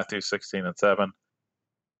 Matthews 16 and 7.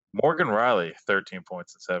 Morgan Riley, 13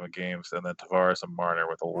 points in 7 games, and then Tavares and Marner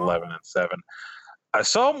with 11 and 7. I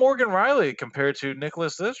saw Morgan Riley compared to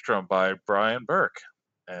Nicholas Lidstrom by Brian Burke,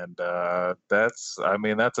 and that's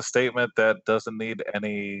a statement that doesn't need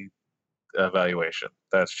any evaluation.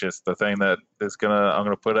 That's just the thing that I'm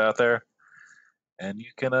gonna put out there, and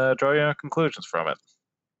you can draw your own conclusions from it.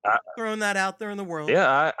 Throwing that out there in the world.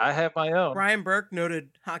 Yeah, I have my own. Brian Burke, noted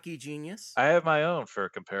hockey genius. I have my own for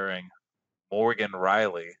comparing Morgan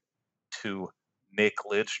Riley to Nick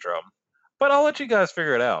Lidstrom, but I'll let you guys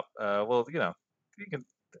figure it out. Well, you can.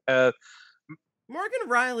 Morgan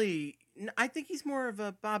Riley, I think he's more of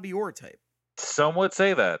a Bobby Orr type. Some would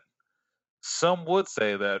say that. Some would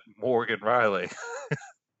say that Morgan Riley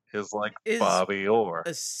is like Bobby Orr.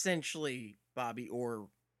 Essentially Bobby Orr.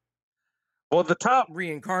 Well, the top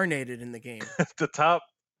reincarnated in the game. The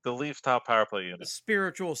Leafs' top power play unit. A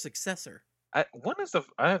spiritual successor. I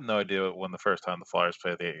have no idea when the first time the Flyers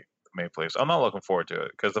play the Maple Leafs. I'm not looking forward to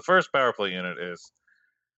it because the first power play unit is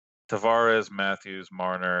Tavares, Matthews,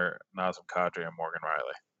 Marner, Nazem Kadri, and Morgan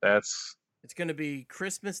Riley. It's going to be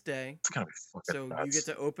Christmas Day. It's going to be fucking nuts. You get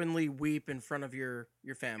to openly weep in front of your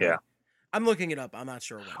family. Yeah. I'm looking it up. I'm not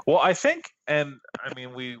sure when. Well, I think, and I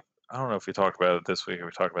mean, I don't know if we talked about it this week or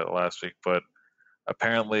we talked about it last week, but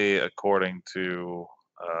apparently, according to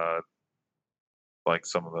like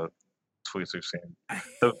some of the tweets we've seen,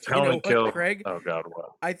 the penalty kill. Craig? Oh God,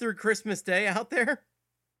 what? I threw Christmas Day out there.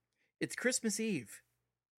 It's Christmas Eve.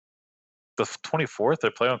 The 24th. They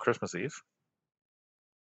play on Christmas Eve.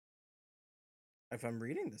 If I'm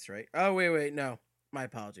reading this right. Oh wait, no. My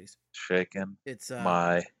apologies. Shaking. It's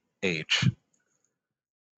my age.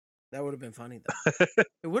 That would have been funny though.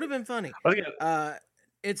 It would have been funny.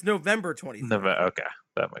 It's November 23rd. Okay,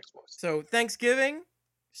 that makes more sense. So Thanksgiving,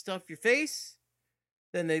 stuff your face.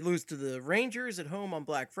 Then they lose to the Rangers at home on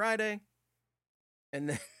Black Friday, and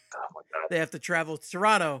then they have to travel to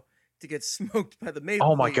Toronto to get smoked by the Maple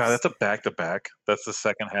Leafs. Oh my God, that's a back-to-back. That's the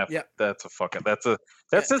second half. Yep. That's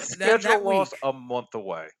a schedule loss a month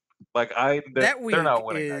away. Like they're not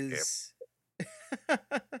winning that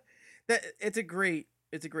game. It's a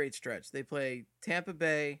great stretch. They play Tampa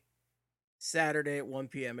Bay Saturday at 1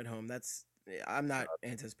 p.m. at home. I'm not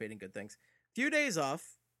anticipating good things. Few days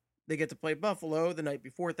off. They get to play Buffalo the night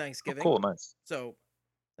before Thanksgiving. Oh, cool, nice. So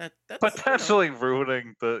that's potentially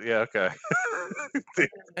ruining the okay.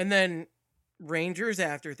 And then Rangers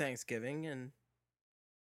after Thanksgiving and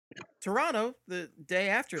Toronto the day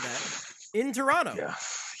after that in Toronto.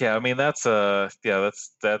 Yeah. I mean that's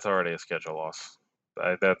already a schedule loss.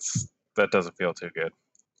 That doesn't feel too good.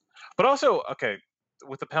 But also, okay,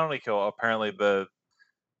 with the penalty kill, apparently the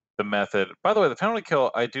method. By the way, the penalty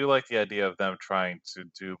kill, I do like the idea of them trying to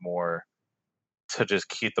do more to just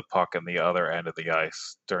keep the puck on the other end of the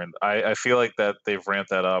ice during. I feel like that they've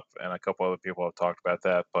ramped that up, and a couple other people have talked about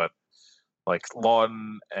that. But like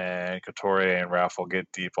Lawton and Couturier and Raff will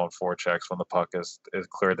get deep on forechecks when the puck is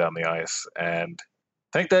cleared down the ice, and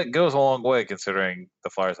I think that goes a long way considering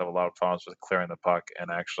the Flyers have a lot of problems with clearing the puck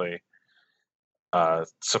and actually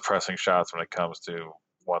suppressing shots when it comes to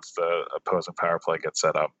once the opposing power play gets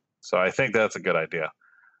set up. So I think that's a good idea.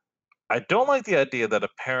 I don't like the idea that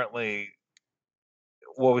apparently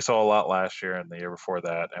what we saw a lot last year and the year before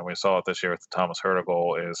that, and we saw it this year with the Thomas Hertl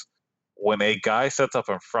goal, is when a guy sets up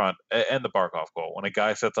in front, and the Barkov goal, when a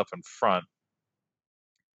guy sets up in front,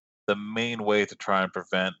 the main way to try and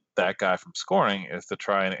prevent that guy from scoring is to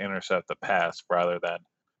try and intercept the pass rather than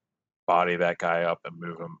body that guy up and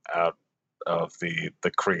move him out of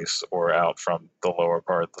the crease or out from the lower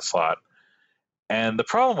part of the slot. And the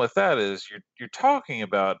problem with that is you're talking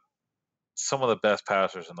about some of the best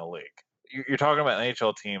passers in the league. You're talking about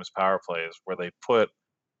NHL teams' power plays where they put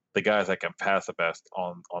the guys that can pass the best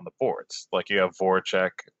on the boards. Like you have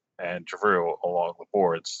Voracek and Giroux along the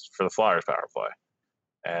boards for the Flyers' power play.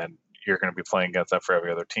 And you're going to be playing against that for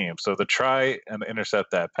every other team. So to try and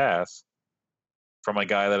intercept that pass from a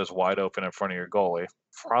guy that is wide open in front of your goalie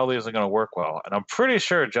probably isn't going to work well. And I'm pretty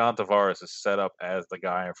sure John Tavares is set up as the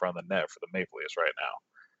guy in front of the net for the Maple Leafs right now.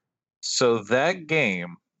 So that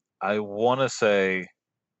game, I want to say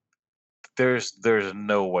there's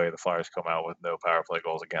no way the Flyers come out with no power play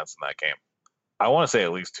goals against in that game. I want to say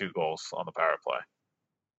at least 2 goals on the power play,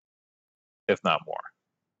 if not more.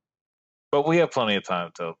 But we have plenty of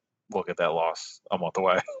time to look at that loss a month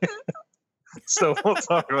away. So we'll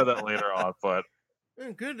talk about that later on. But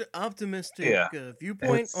good optimistic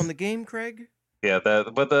viewpoint on the game, Craig. Yeah,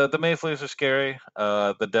 but the Maple Leafs are scary.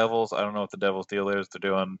 The Devils, I don't know what the Devils' deal is. They're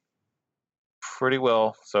doing pretty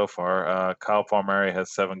well so far. Kyle Palmieri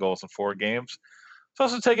has 7 goals in 4 games. He's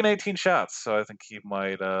also taken 18 shots, so I think he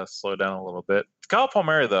might slow down a little bit. Kyle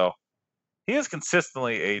Palmieri, though, he is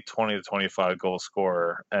consistently a 20 to 25 goal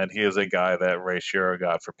scorer, and he is a guy that Ray Shero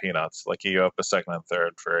got for peanuts. Like, he up a second and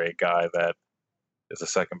third for a guy that is the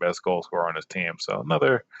second best goal scorer on his team. So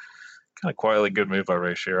another kind of quietly good move by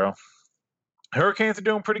Ray Shero. Hurricanes are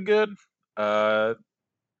doing pretty good.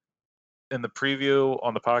 In the preview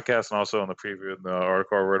on the podcast and also in the preview in the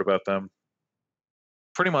article I wrote about them,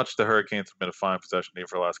 pretty much the Hurricanes have been a fine possession team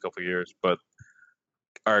for the last couple of years, but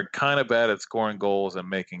are kind of bad at scoring goals and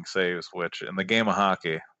making saves, which in the game of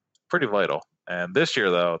hockey, pretty vital. And this year,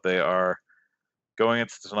 though, they are going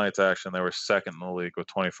into tonight's action. They were second in the league with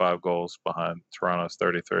 25 goals behind Toronto's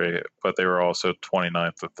 33, but they were also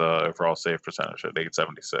 29th with the overall save percentage at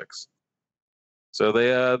 876. So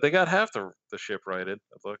they got half the ship righted,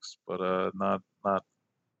 it looks, but not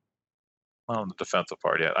on the defensive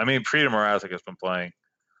part yet. I mean, Peter Mrazek has been playing.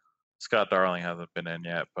 Scott Darling hasn't been in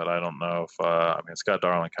yet, but I don't know if Scott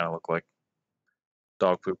Darling kind of looked like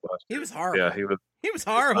dog poop last year. He was horrible. Yeah, he was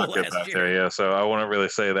horrible not good last back year. there. Yeah, so I wouldn't really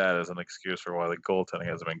say that as an excuse for why the goaltending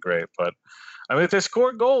hasn't been great. But I mean, if they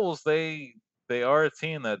score goals, they are a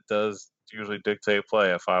team that does usually dictate play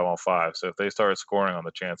at 5-on-5. So if they start scoring on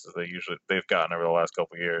the chances they've gotten over the last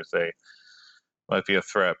couple of years, they might be a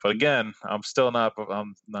threat. But again, I'm not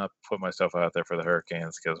putting myself out there for the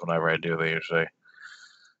Hurricanes because whenever I do, they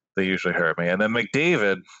usually hurt me. And then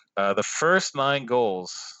McDavid, the first 9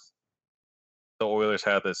 goals the Oilers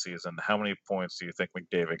had this season, how many points do you think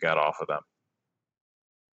McDavid got off of them?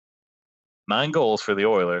 9 goals for the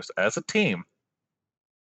Oilers as a team.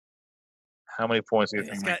 How many points do you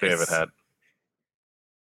think McDavid had?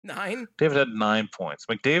 9? David had 9 points.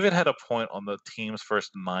 McDavid had a point on the team's first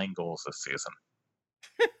 9 goals this season.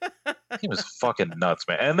 He was fucking nuts,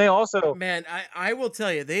 man. And they also... Man, I will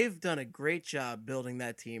tell you, they've done a great job building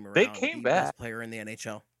that team around they came the back. best player in the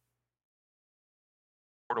NHL.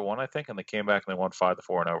 4-1, I think, and they came back and they won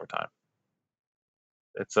 5-4 in overtime.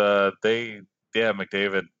 It's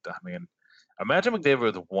McDavid. I mean, imagine McDavid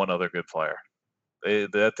with one other good player.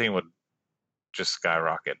 That team would just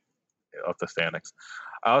skyrocket up the standings.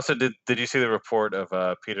 I also did you see the report of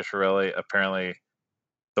Peter Chiarelli? Apparently,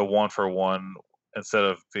 the 1-for-1 instead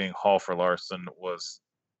of being Hall for Larson was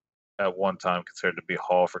at one time considered to be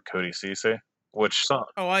Hall for Cody Ceci, which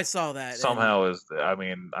I saw that. Somehow is. I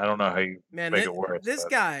mean, I don't know how you make it work. This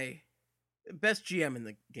guy, best GM in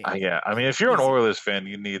the game. Yeah, I mean, if you're an Oilers fan,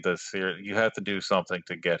 you need this here. You have to do something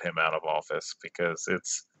to get him out of office because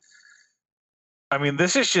it's. I mean,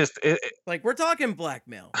 this is just like we're talking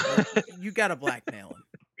blackmail. Like, you got to blackmail him.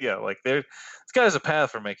 Yeah, like this guy has a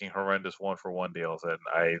path for making horrendous 1-for-1 deals, and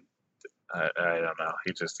I don't know.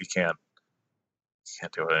 He can't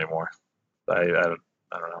do it anymore. I don't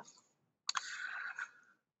know.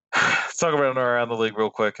 Let's talk about around the league real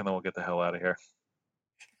quick, and then we'll get the hell out of here.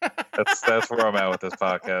 That's where I'm at with this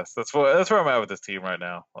podcast. That's where I'm at with this team right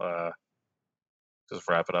now. Just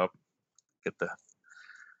wrap it up. Get the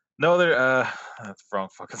no other. That's the wrong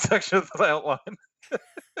fucking section of the outline.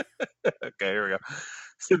 Okay, here we go.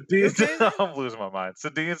 I'm losing my mind.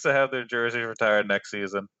 Sedin's to have their jerseys retired next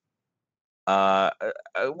season.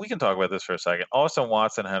 We can talk about this for a second. Austin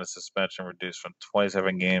Watson had a suspension reduced from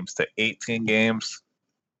 27 games to 18 games.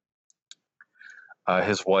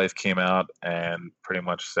 His wife came out and pretty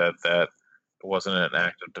much said that it wasn't an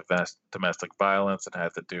act of domestic violence. It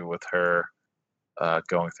had to do with her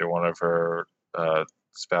going through one of her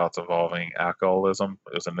spouts involving alcoholism.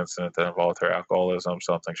 It was an incident that involved her alcoholism,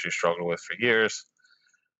 something she struggled with for years.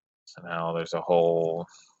 So now there's a whole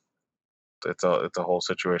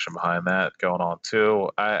situation behind that going on too.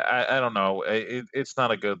 I don't know. It's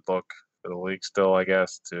not a good look for the league still, I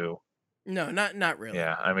guess, to. No, not really.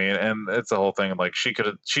 Yeah, I mean, and it's the whole thing. Like she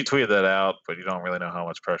tweeted that out, but you don't really know how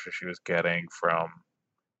much pressure she was getting from,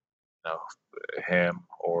 him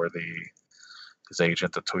or his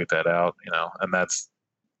agent to tweet that out. And that's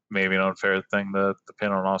maybe an unfair thing to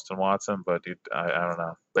pin on Austin Watson, but I don't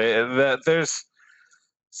know. There's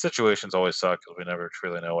situations always suck because we never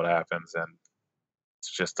truly know what happens, and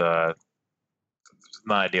it's just it's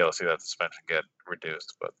not ideal to see that suspension get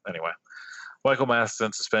reduced. But anyway. Michael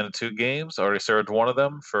Matheson suspended 2 games, already served one of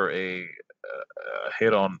them for a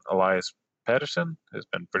hit on Elias Pettersson, who's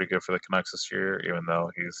been pretty good for the Canucks this year, even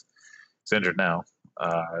though he's injured now.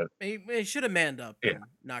 He should have manned up. Yeah,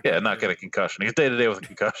 not get a concussion. He's day-to-day with a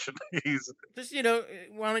concussion. He's just,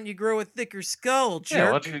 why don't you grow a thicker skull, jerk? Yeah,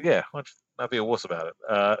 why don't you not be a wuss about it?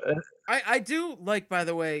 I do like, by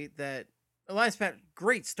the way, that Elias Pettersson,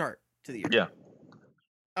 great start to the year.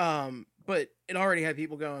 Yeah. But it already had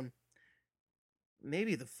people going,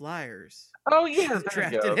 maybe the Flyers. Oh yeah,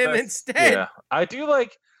 drafted him instead. Yeah, I do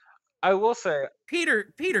like. I will say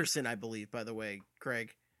Peterson, I believe. By the way,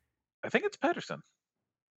 Craig. I think it's Pettersson.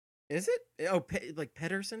 Is it? Oh, like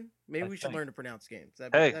Pettersson? Maybe we should learn to pronounce games.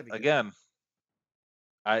 That'd be again.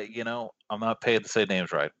 I'm not paid to say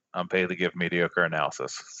names right. I'm paid to give mediocre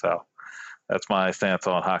analysis. So that's my stance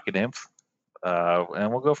on hockey names.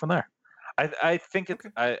 and we'll go from there. I think it's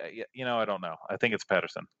Okay. I don't know. I think it's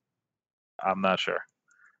Pedersen. I'm not sure.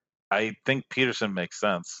 I think Peterson makes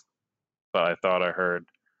sense, but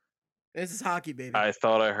This is hockey, baby. I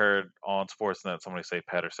thought I heard on Sportsnet somebody say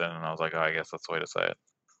Pedersen, and I was like, oh, I guess that's the way to say it.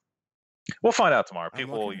 We'll find out tomorrow. I'm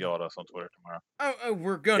People will looking it yell up. at us on Twitter tomorrow. Oh,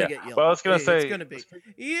 we're gonna Yeah. get yelled Well, I at. was gonna It's say, gonna be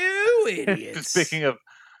you idiots. speaking of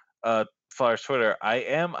Flyers Twitter,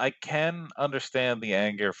 I can understand the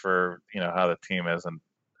anger for how the team is and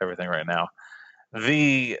everything right now.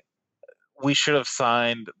 We should have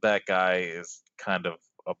signed that guy is kind of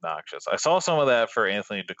obnoxious. I saw some of that for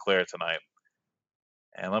Anthony Duclair tonight,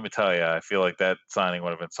 and let me tell you, I feel like that signing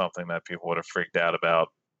would have been something that people would have freaked out about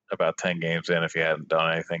 10 games in if he hadn't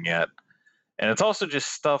done anything yet. And it's also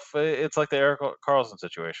just stuff. It's like the Eric Carlson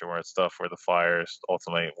situation where it's stuff where the Flyers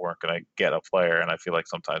ultimately weren't going to get a player, and I feel like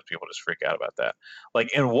sometimes people just freak out about that.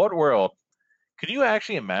 Like, in what world could you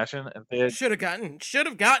actually imagine if they had, Should have gotten. could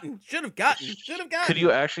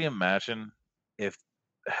you actually imagine if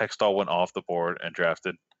Hextall went off the board and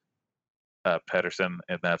drafted Pedersen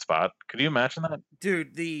in that spot? Could you imagine that?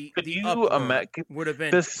 Dude, the Could you uproar would have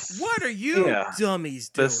been. this? What are you Yeah, dummies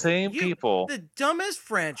doing? the same people. The dumbest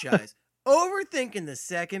franchise, overthinking the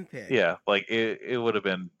second pick. Yeah, like it would have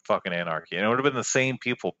been fucking anarchy, and it would have been the same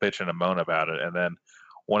people bitching and moan about it, and then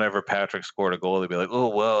whenever Patrick scored a goal, they'd be like, "Oh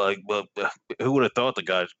well, who would have thought the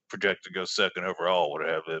guy projected to go second overall would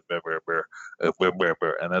have it?" And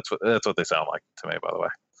that's what they sound like to me, by the way.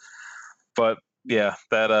 But yeah,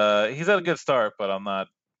 that he's had a good start, but I'm not.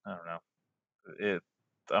 I don't know.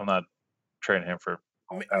 I'm not trading him for.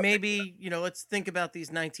 Maybe let's think about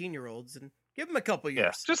these 19-year-olds and give them a couple years.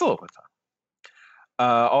 Yeah, just a little bit of time.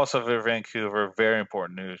 Also for Vancouver, very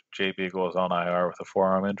important news: Jay Beagle is on IR with a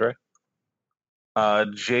forearm injury.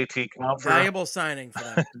 JT Compher, Valuable signing for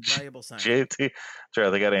them. Valuable signing. JT, sorry,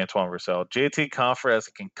 they got Antoine Roussel. JT Compher has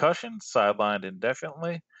a concussion, sidelined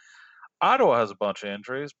indefinitely. Ottawa has a bunch of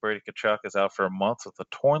injuries. Brady Tkachuk is out for a month with a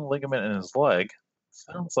torn ligament in his leg.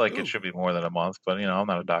 Sounds like it should be more than a month, but I'm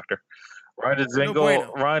not a doctor. Ryan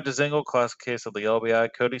Dzingel, classic case of the LBI.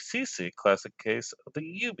 Cody Ceci, classic case of the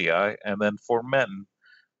UBI. And then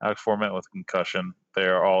Alex Formenton with concussion. They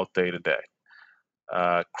are all day to day.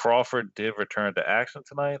 Crawford did return to action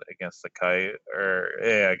tonight against the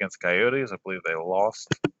Coyotes. I believe they lost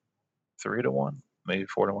 3-1, maybe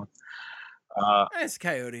 4-1. It's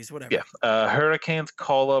Coyotes, whatever. Yeah. Hurricanes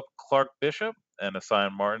call up Clark Bishop and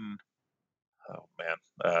assign Martin. Oh man,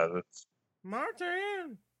 that's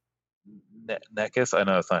Martin Necas. I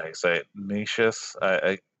know that's not how you say it. Nauseous.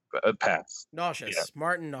 I pass. Nauseous. Yeah.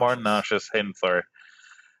 Martin Nauseous. Martin Nauseous. Hayden Fleury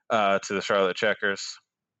to the Charlotte Checkers.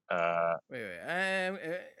 Wait.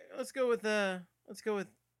 Let's go with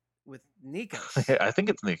Nikos. I think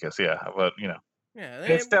it's Nikos. Yeah, but Yeah,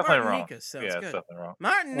 it's definitely Martin wrong. Nikos sounds It's good. definitely wrong.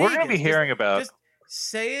 Martin We're gonna Nikos, be hearing about. Just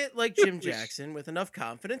say it like Jim Jackson with enough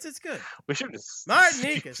confidence. It's good. We should just Martin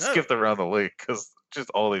Nikos. skip around the league because just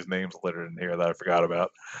all these names littered in here that I forgot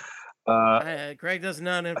about. Craig doesn't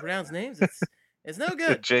know how to pronounce names. It's no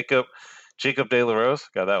good. Jacob De La Rose,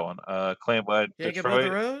 got that one. Claimed by Jacob Detroit De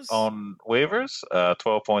La Rose on waivers.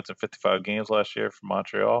 12 points in 55 games last year for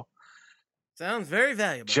Montreal. Sounds very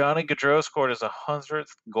valuable. Johnny Gaudreau scored his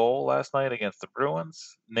 100th goal last night against the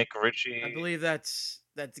Bruins. Nick Ritchie. I believe that's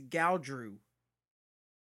Gaudreau.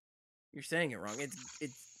 You're saying it wrong. It's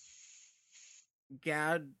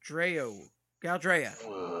Gaudreau.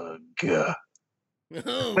 Gaudrea. God.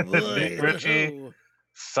 Oh boy. Nick Ritchie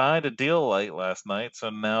signed a deal late last night, so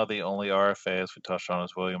now the only RFA, as we touched on,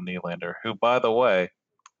 is William Nylander, who, by the way,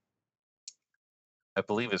 I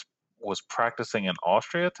believe was practicing in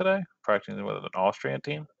Austria today, practicing with an Austrian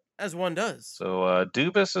team. As one does. So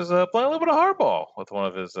Dubas is playing a little bit of hardball with one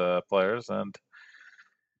of his players, and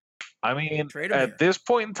I mean, at this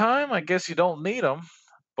point in time, I guess you don't need him,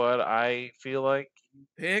 but I feel like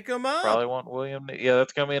pick him up. Probably want William. Yeah,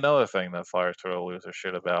 that's gonna be another thing that Flyers Twitter lose their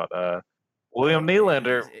shit about. William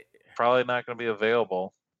Nylander probably not going to be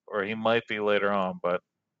available, or he might be later on, but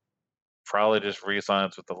probably just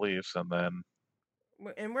re-signs with the Leafs, and then.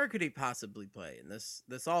 And where could he possibly play in this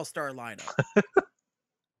all-star lineup?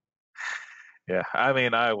 Yeah, I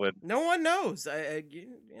mean, I would. No one knows.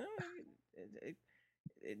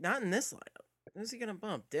 Not in this lineup. Who's he going to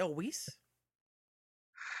bump? Dale Weiss?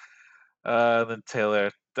 Then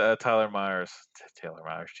Tyler Myers.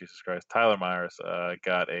 Jesus Christ. Tyler Myers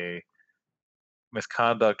got a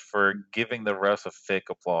misconduct for giving the refs a fake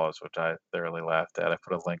applause, which I thoroughly laughed at. I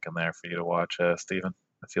put a link in there for you to watch, Steven,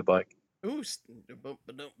 if you'd like. Ooh, Steve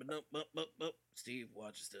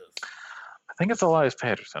watches stuff. I think it's Elias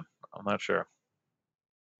Patterson. I'm not sure.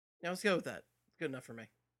 Yeah, let's go with that. It's good enough for me.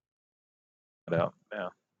 out. Yeah.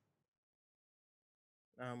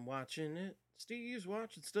 I'm watching it. Steve's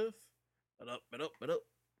watching stuff. But up.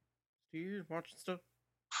 Steve's watching stuff.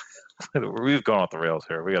 We've gone off the rails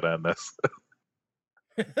here. We got to end this.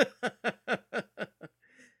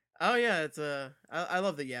 Oh yeah, it's I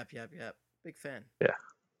love the yap. Big fan. Yeah.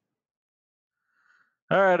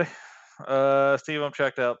 Alrighty. Steve, I'm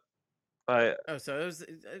checked out. So it was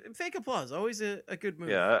fake applause. Always a good move.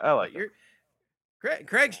 Yeah, I like it.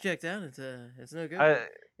 Craig's checked out. It's no good.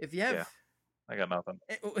 If you have, yeah, I got nothing.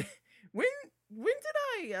 When did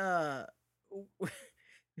I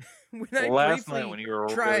when I last briefly night when you were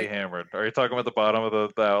tried... really hammered. Are you talking about the bottom of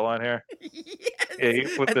the outline here? Yes. Yeah, you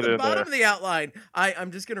put At it the in bottom there. of the outline.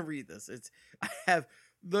 I'm just gonna read this. I have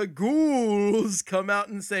the ghouls come out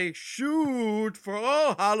and say shoot for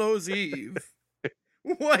All Hallows Eve.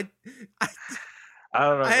 What? I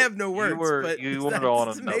don't know. I have no words. You were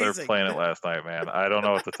on another amazing. planet last night, man. I don't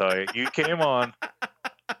know what to tell you. You came on.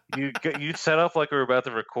 You set up like we were about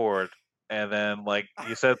to record, and then like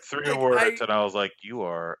you said three words, and I was like, "You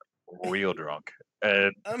are real drunk."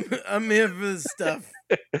 And I'm here for this stuff.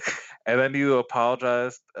 And then you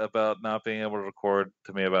apologized about not being able to record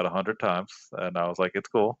to me about 100 times, and I was like, "It's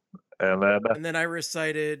cool." And then I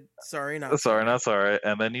recited, "Sorry, not sorry."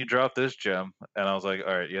 And then you dropped this gem, and I was like,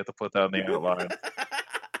 "All right, you have to put that in the outline."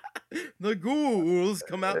 The ghouls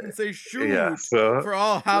come out and say shoot for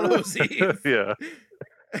All Hallows Eve. Yeah.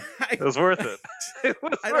 It was worth it.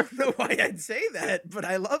 I don't know why I'd say that, but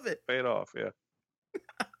I love it. Paid off, yeah.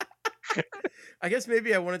 I guess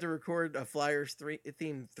maybe I wanted to record a Flyers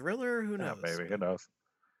themed thriller. Who knows? Yeah, maybe. Who knows?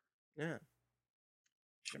 Yeah.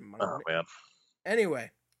 Oh, man.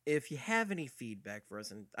 Anyway, if you have any feedback for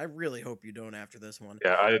us, and I really hope you don't after this one.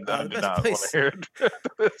 Yeah, I do not want to hear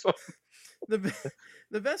this one.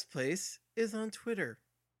 The best place is on Twitter.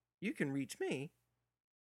 You can reach me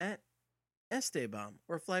at Esteban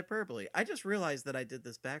or Flyperbole. I just realized that I did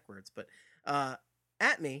this backwards, but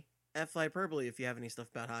at me at Flyperbole if you have any stuff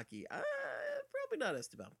about hockey. Probably not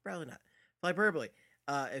Esteban. Probably not. Flyperbole.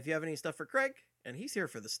 If you have any stuff for Craig, and he's here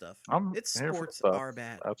for the stuff. It's sports are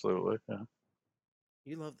bad. Absolutely. Yeah.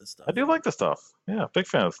 You love the stuff. I do like the stuff. Yeah, big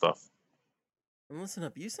fan of stuff. And listen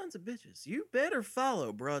up, you sons of bitches. You better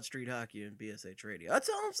follow Broad Street Hockey and BSH Radio. That's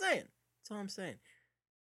all I'm saying.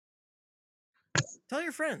 Tell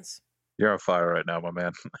your friends. You're on fire right now, my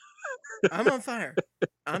man. I'm on fire.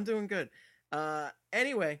 I'm doing good.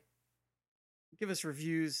 Anyway, give us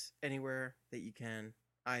reviews anywhere that you can.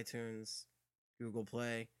 iTunes, Google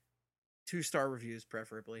Play. 2-star reviews,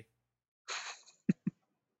 preferably.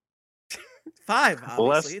 5,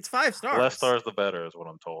 obviously. It's 5 stars. Less stars, the better, is what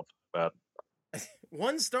I'm told. About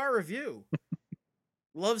 1-star review.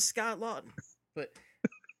 Love Scott Lawton. But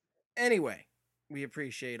anyway, we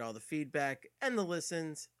appreciate all the feedback and the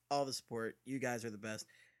listens, all the support. You guys are the best.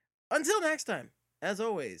 Until next time, as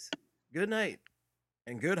always, good night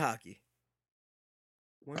and good hockey.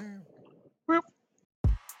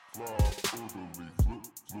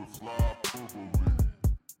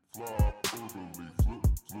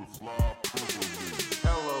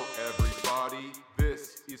 Hello, everybody.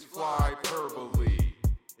 This is Flyperbole.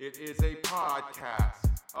 It is a podcast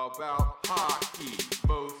about hockey,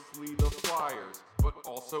 mostly the Flyers, but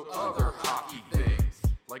also other hockey things,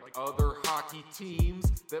 like other hockey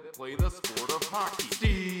teams that play the sport of hockey.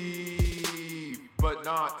 Steve, but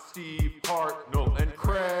not Steve Hartnell, and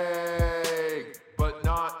Craig, but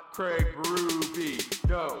not Craig Berube.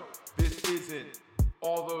 No, this isn't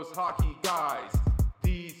all those hockey guys.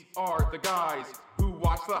 These are the guys who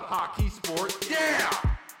watch the hockey sport. Yeah!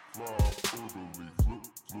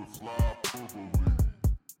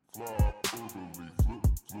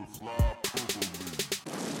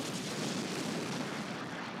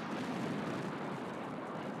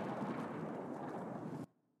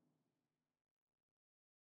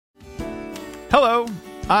 Hello,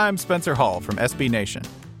 I'm Spencer Hall from SB Nation,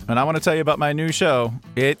 and I want to tell you about my new show,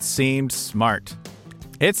 It Seemed Smart.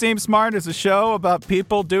 It Seems Smart is a show about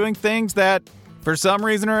people doing things that, for some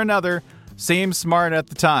reason or another, seem smart at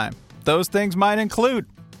the time. Those things might include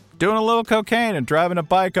doing a little cocaine and driving a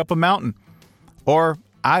bike up a mountain. Or,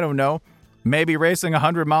 I don't know, maybe racing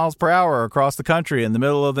 100 miles per hour across the country in the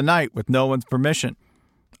middle of the night with no one's permission.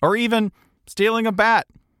 Or even stealing a bat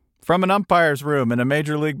from an umpire's room in a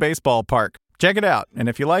Major League Baseball park. Check it out, and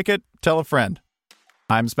if you like it, tell a friend.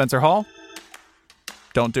 I'm Spencer Hall.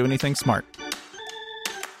 Don't do anything smart.